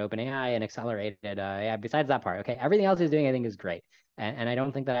founded OpenAI and accelerated. Yeah, besides that part, okay, everything else he's doing, I think, is great, and I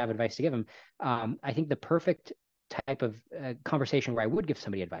don't think that I have advice to give him. I think the perfect type of conversation where I would give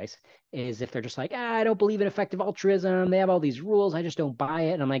somebody advice is if they're just like, I don't believe in effective altruism. They have all these rules. I just don't buy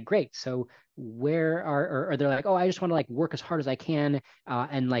it. And I'm like, great. So where are, or they're like, oh, I just want to like work as hard as I can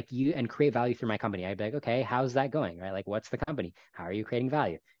and like you and create value through my company. I'd be like, okay, how's that going? Right? Like, what's the company? How are you creating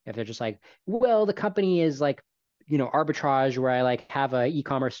value? If they're just like, well, the company is like, arbitrage where I like have a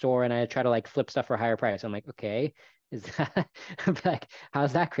e-commerce store and I try to like flip stuff for a higher price. I'm like, okay, Is that like,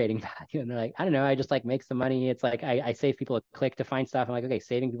 how's that creating value? And they're like, I don't know. I just like make some money. It's like I save people a click to find stuff. I'm like, okay,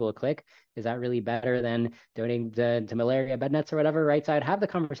 saving people a click, is that really better than donating to malaria bed nets or whatever? Right. So I'd have the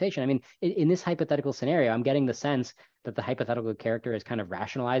conversation. I mean, in this hypothetical scenario, I'm getting the sense that the hypothetical character is kind of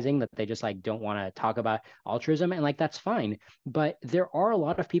rationalizing that they just like don't want to talk about altruism. And like, that's fine. But there are a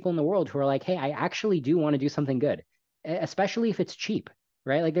lot of people in the world who are like, hey, I actually do want to do something good, especially if it's cheap,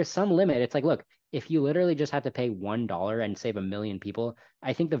 right? Like there's some limit. It's like, look, if you literally just have to pay $1 and save a million people,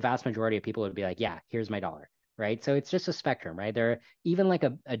 I think the vast majority of people would be like, yeah, here's my dollar. Right. So it's just a spectrum, right? There, even like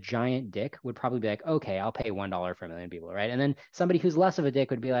a giant dick would probably be like, okay, I'll pay $1 for a million people, right? And then somebody who's less of a dick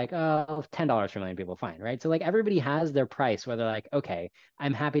would be like, oh, $10 for a million people, fine, right? So like everybody has their price where they're like, okay,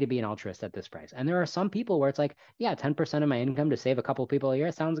 I'm happy to be an altruist at this price. And there are some people where it's like, yeah, 10% of my income to save a couple people a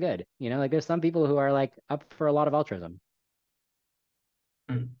year sounds good. Like there's some people who are like up for a lot of altruism.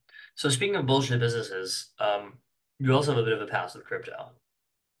 Hmm. So speaking of bullshit businesses, you also have a bit of a past with crypto.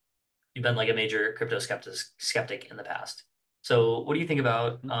 You've been like a major crypto skeptic in the past. So what do you think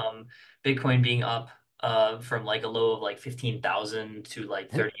about Bitcoin being up from like a low of like 15,000 to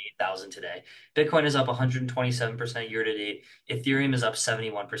like 38,000 today? Bitcoin is up 127% year to date. Ethereum is up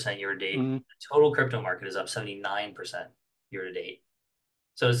 71% year to date. Mm, The total crypto market is up 79% year to date.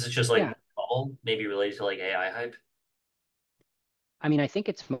 So is it just like yeah. bubble, maybe related to like AI hype? I mean, I think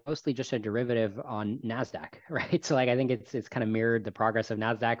it's mostly just a derivative on Nasdaq, right? So like I think it's kind of mirrored the progress of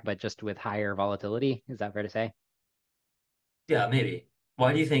Nasdaq, but just with higher volatility. Is that fair to say? Yeah, maybe.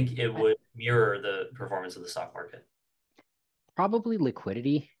 Why do you think it I, would mirror the performance of the stock market? Probably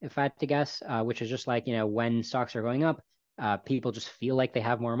liquidity, if I had to guess, which is just like, when stocks are going up, people just feel like they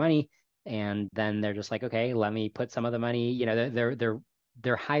have more money, and then they're just like, okay, let me put some of the money,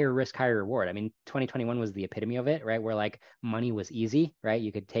 they're higher risk, higher reward. I mean, 2021 was the epitome of it, right? Where like money was easy, right?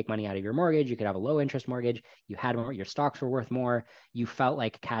 You could take money out of your mortgage, you could have a low interest mortgage, you had more, your stocks were worth more, you felt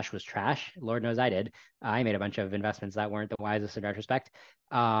like cash was trash. Lord knows I did. I made a bunch of investments that weren't the wisest in retrospect.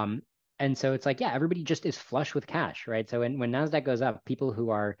 Um, and so it's like, yeah, everybody just is flush with cash, right? So when Nasdaq goes up, people who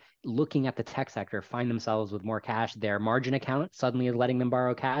are looking at the tech sector find themselves with more cash. Their margin account suddenly is letting them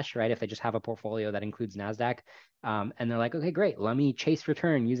borrow cash, right? If they just have a portfolio that includes Nasdaq, and they're like, okay, great, let me chase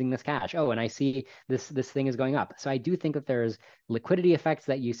return using this cash. Oh, and I see this thing is going up. So I do think that there's liquidity effects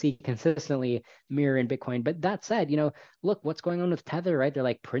that you see consistently mirror in Bitcoin. But that said, look what's going on with Tether, right? They're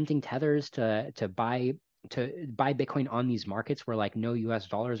like printing tethers to buy Bitcoin on these markets where like no US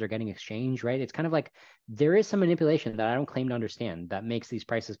dollars are getting exchanged, right? It's kind of like there is some manipulation that I don't claim to understand that makes these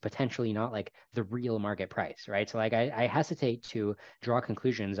prices potentially not like the real market price, right? So like I hesitate to draw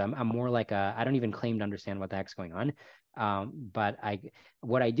conclusions. I'm more like I don't even claim to understand what the heck's going on. But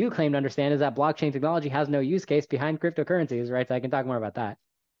what I do claim to understand is that blockchain technology has no use case behind cryptocurrencies, right? So I can talk more about that.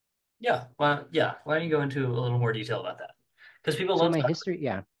 Yeah. Well, yeah. Why don't you go into a little more detail about that? Because people So love my to. history,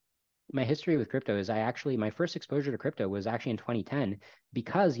 yeah. My history with crypto is my first exposure to crypto was actually in 2010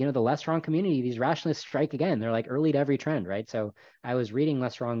 because, the Less Wrong community, these rationalists strike again. They're like early to every trend, right? So I was reading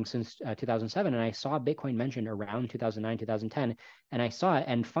Less Wrong since 2007 and I saw Bitcoin mentioned around 2009, 2010. And I saw it.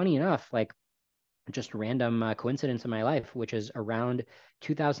 And funny enough, like just random coincidence in my life, which is around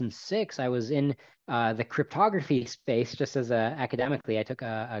 2006. I was in the cryptography space just as academically. I took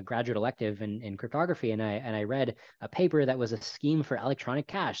a graduate elective in cryptography, and I read a paper that was a scheme for electronic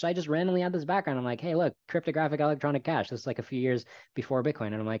cash. So I just randomly had this background. I'm like, hey, look, cryptographic electronic cash. This is like a few years before Bitcoin,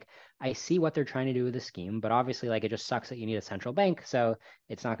 and I'm like, I see what they're trying to do with the scheme, but obviously, like, it just sucks that you need a central bank, so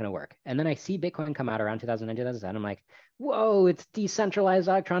it's not going to work. And then I see Bitcoin come out around 2009, 2010. I'm like, whoa, it's decentralized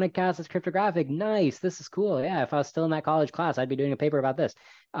electronic cash. It's cryptographic. Nice. This is cool. Yeah, if I was still in that college class, I'd be doing a paper about this.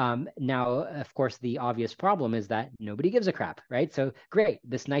 Now, of course, the obvious problem is that nobody gives a crap, right? So great,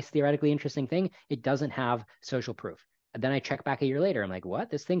 this nice theoretically interesting thing, it doesn't have social proof. And then I check back a year later. I'm like, what?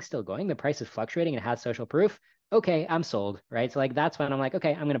 This thing's still going. The price is fluctuating. It has social proof. Okay, I'm sold, right? So like that's when I'm like,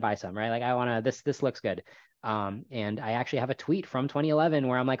 okay, I'm gonna buy some, right? Like I wanna this looks good. And I actually have a tweet from 2011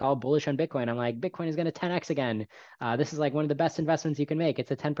 where I'm like all bullish on Bitcoin. I'm like, Bitcoin is going to 10x again. This is like one of the best investments you can make.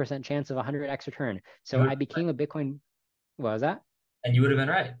 It's a 10% chance of 100x return. You So would, I became a Bitcoin. What was that? and you would have been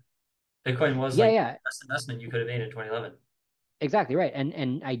right. Bitcoin was Yeah, like the yeah. best investment you could have made in 2011. Exactly right,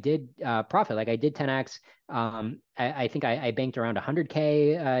 and I did profit. Like I did 10x. I think I banked around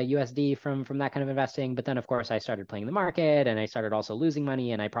 100K USD from that kind of investing. But then of course I started playing the market, and I started also losing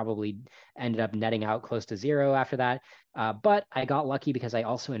money, and I probably ended up netting out close to zero after that. But I got lucky because I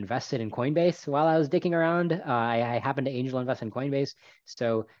also invested in Coinbase while I was dicking around. I happened to angel invest in Coinbase,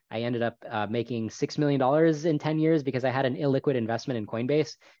 so I ended up making $6 million in 10 years because I had an illiquid investment in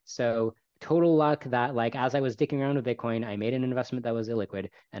Coinbase. So total luck that like as I was dicking around with Bitcoin, I made an investment that was illiquid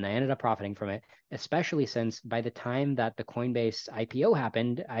and I ended up profiting from it, especially since by the time that the Coinbase IPO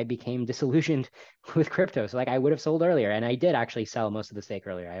happened, I became disillusioned with crypto. So like I would have sold earlier, and I did actually sell most of the stake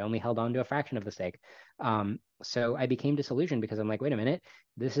earlier. I only held on to a fraction of the stake. So I became disillusioned because I'm like, wait a minute,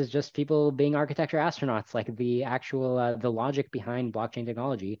 this is just people being architecture astronauts. Like the actual the logic behind blockchain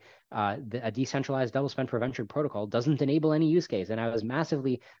technology, a decentralized double spend prevention protocol doesn't enable any use case. And I was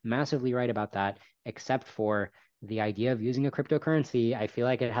massively right about that, except for the idea of using a cryptocurrency. I feel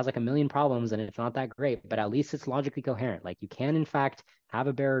like it has like a million problems and it's not that great, but at least it's logically coherent. Like you can, in fact, have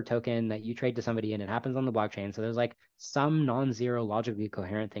a bearer token that you trade to somebody and it happens on the blockchain. So there's like some non-zero logically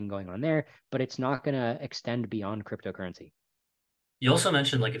coherent thing going on there, but it's not going to extend beyond cryptocurrency. You also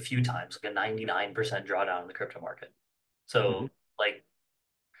mentioned like a few times, like a 99% drawdown in the crypto market. Mm-hmm. So, like,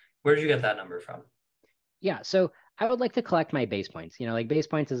 where did you get that number from? Yeah, so I would like to collect my base points. Like base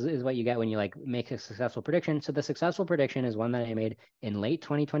points is what you get when you like make a successful prediction. So the successful prediction is one that I made in late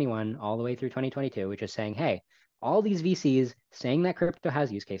 2021 all the way through 2022, which is saying, hey, all these VCs saying that crypto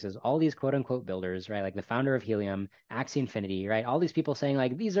has use cases, all these quote unquote builders, right? Like the founder of Helium, Axie Infinity, right? All these people saying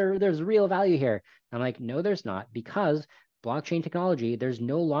like there's real value here. I'm like, no, there's not, because blockchain technology, there's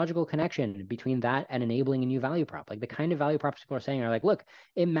no logical connection between that and enabling a new value prop. Like the kind of value props people are saying are like, look,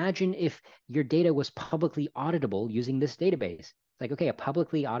 imagine if your data was publicly auditable using this database. It's like, okay, a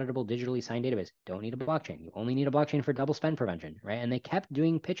publicly auditable, digitally signed database. Don't need a blockchain. You only need a blockchain for double spend prevention, right? And they kept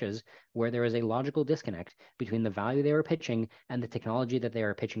doing pitches where there was a logical disconnect between the value they were pitching and the technology that they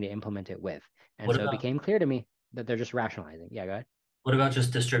were pitching to implement it with. And What so it about became clear to me that they're just rationalizing. Yeah, go ahead. what about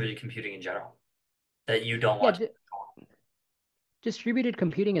just distributed computing in general that you don't Yeah, want to control? distributed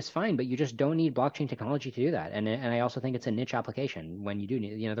computing is fine, but you just don't need blockchain technology to do that. And I also think it's a niche application when you do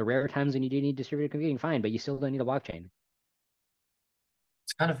need, the rare times when you do need distributed computing, fine, but you still don't need a blockchain.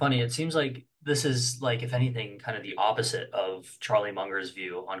 It's kind of funny. It seems like this is like, if anything, kind of the opposite of Charlie Munger's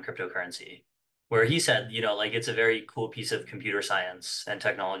view on cryptocurrency, where he said, like it's a very cool piece of computer science and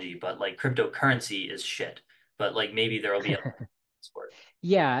technology, but like cryptocurrency is shit. But like maybe there will be a sport.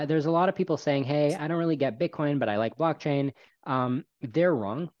 Yeah, there's a lot of people saying, "Hey, I don't really get Bitcoin, but I like blockchain." They're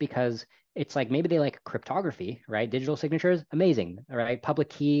wrong because it's like maybe they like cryptography, right? Digital signatures, amazing, right? Public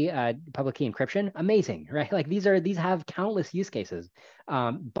key encryption, amazing, right? Like these have countless use cases.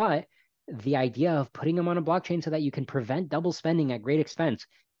 But the idea of putting them on a blockchain so that you can prevent double spending at great expense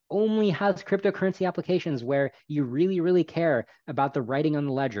only has cryptocurrency applications where you really care about the writing on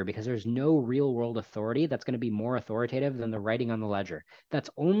the ledger, because there's no real world authority that's going to be more authoritative than the writing on the ledger. That's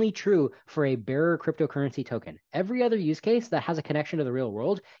only true for a bearer cryptocurrency token. Every other use case that has a connection to the real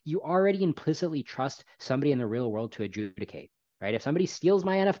world, you already implicitly trust somebody in the real world to adjudicate. Right? If somebody steals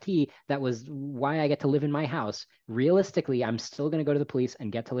my NFT, that was why I get to live in my house. Realistically, I'm still going to go to the police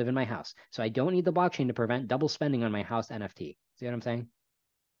and get to live in my house. So I don't need the blockchain to prevent double spending on my house NFT. See what I'm saying?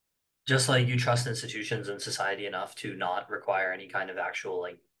 Just like you trust institutions and society enough to not require any kind of actual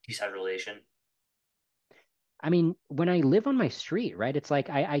like decentralization. I mean, when I live on my street, right? It's like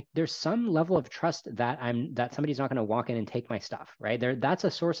I there's some level of trust that somebody's not going to walk in and take my stuff, right? That's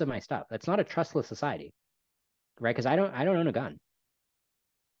a source of my stuff. That's not a trustless society, right? Because I don't own a gun.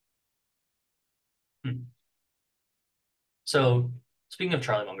 Hmm. So speaking of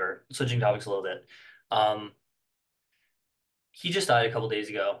Charlie Munger, switching topics a little bit, um, he just died a couple days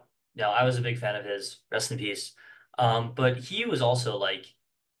ago. Now, I was a big fan of his, rest in peace. But he was also like,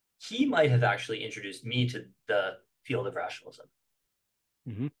 he might have actually introduced me to the field of rationalism.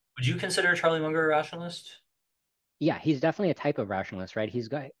 Hmm. Would you consider Charlie Munger a rationalist? Yeah, he's definitely a type of rationalist, right?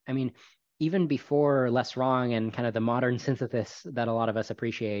 I mean, even before Less Wrong and kind of the modern synthesis that a lot of us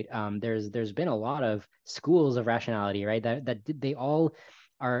appreciate, there's been a lot of schools of rationality, right? They all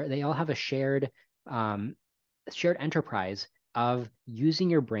have a um, shared enterprise of using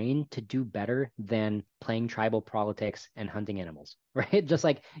your brain to do better than playing tribal politics and hunting animals, right? Just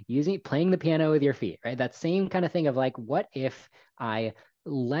like playing the piano with your feet, right? That same kind of thing of like, what if I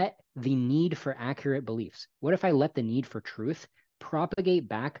let the need for accurate beliefs, what if I let the need for truth propagate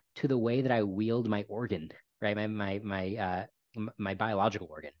back to the way that I wield my organ, right? My biological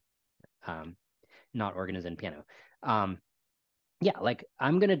organ, um, not organ as in piano. Um, yeah, like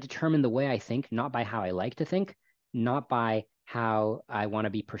I'm going to determine the way I think, not by how I like to think, not by how I want to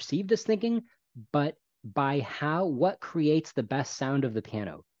be perceived as thinking, but by what creates the best sound of the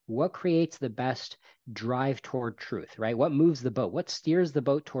piano, what creates the best drive toward truth, right? What moves the boat, what steers the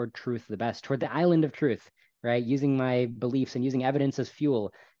boat toward truth the best, toward the island of truth, right? Using my beliefs and using evidence as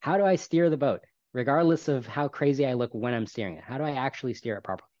fuel. How do I steer the boat, regardless of how crazy I look when I'm steering it? How do I actually steer it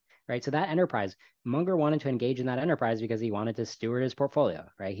properly? right? So that enterprise, Munger wanted to engage in that enterprise because he wanted to steward his portfolio,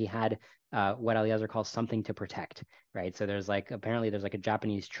 right? He had what Eliezer calls something to protect, right? So apparently there's like a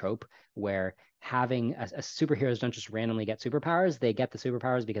Japanese trope where having superheroes don't just randomly get superpowers. They get the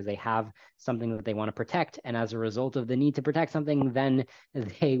superpowers because they have something that they want to protect. And as a result of the need to protect something, then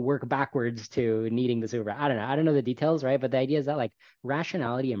they work backwards to needing the superpower. I don't know the details, right? But the idea is that like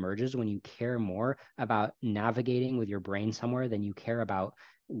rationality emerges when you care more about navigating with your brain somewhere than you care about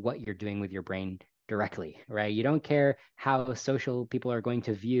what you're doing with your brain directly, right? You don't care how social people are going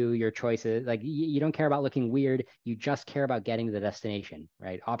to view your choices. Like you don't care about looking weird. You just care about getting to the destination,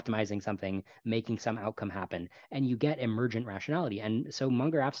 right? Optimizing something, making some outcome happen, and you get emergent rationality. And so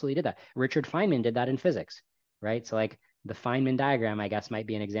Munger absolutely did that. Richard Feynman did that in physics, right? So like the Feynman diagram, I guess, might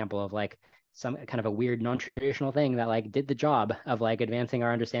be an example of like some kind of a weird non-traditional thing that like did the job of like advancing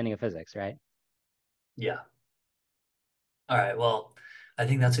our understanding of physics, right? Yeah. All right. Well, I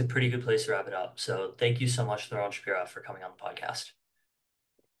think that's a pretty good place to wrap it up. So thank you so much, Liron Shapira, for coming on the podcast.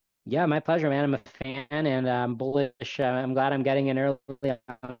 Yeah, my pleasure, man. I'm a fan and I'm bullish. I'm glad I'm getting in early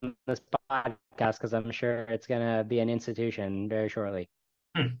on this podcast because I'm sure it's going to be an institution very shortly.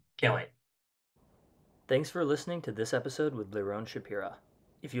 Can't wait. Thanks for listening to this episode with Liron Shapira.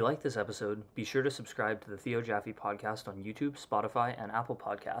 If you like this episode, be sure to subscribe to the Theo Jaffe podcast on YouTube, Spotify, and Apple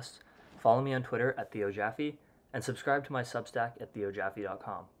Podcasts. Follow me on Twitter at Theo Jaffe, and subscribe to my Substack at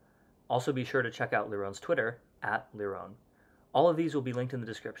theojaffe.com. Also be sure to check out Liron's Twitter at Liron. All of these will be linked in the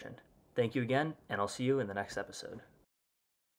description. Thank you again, and I'll see you in the next episode.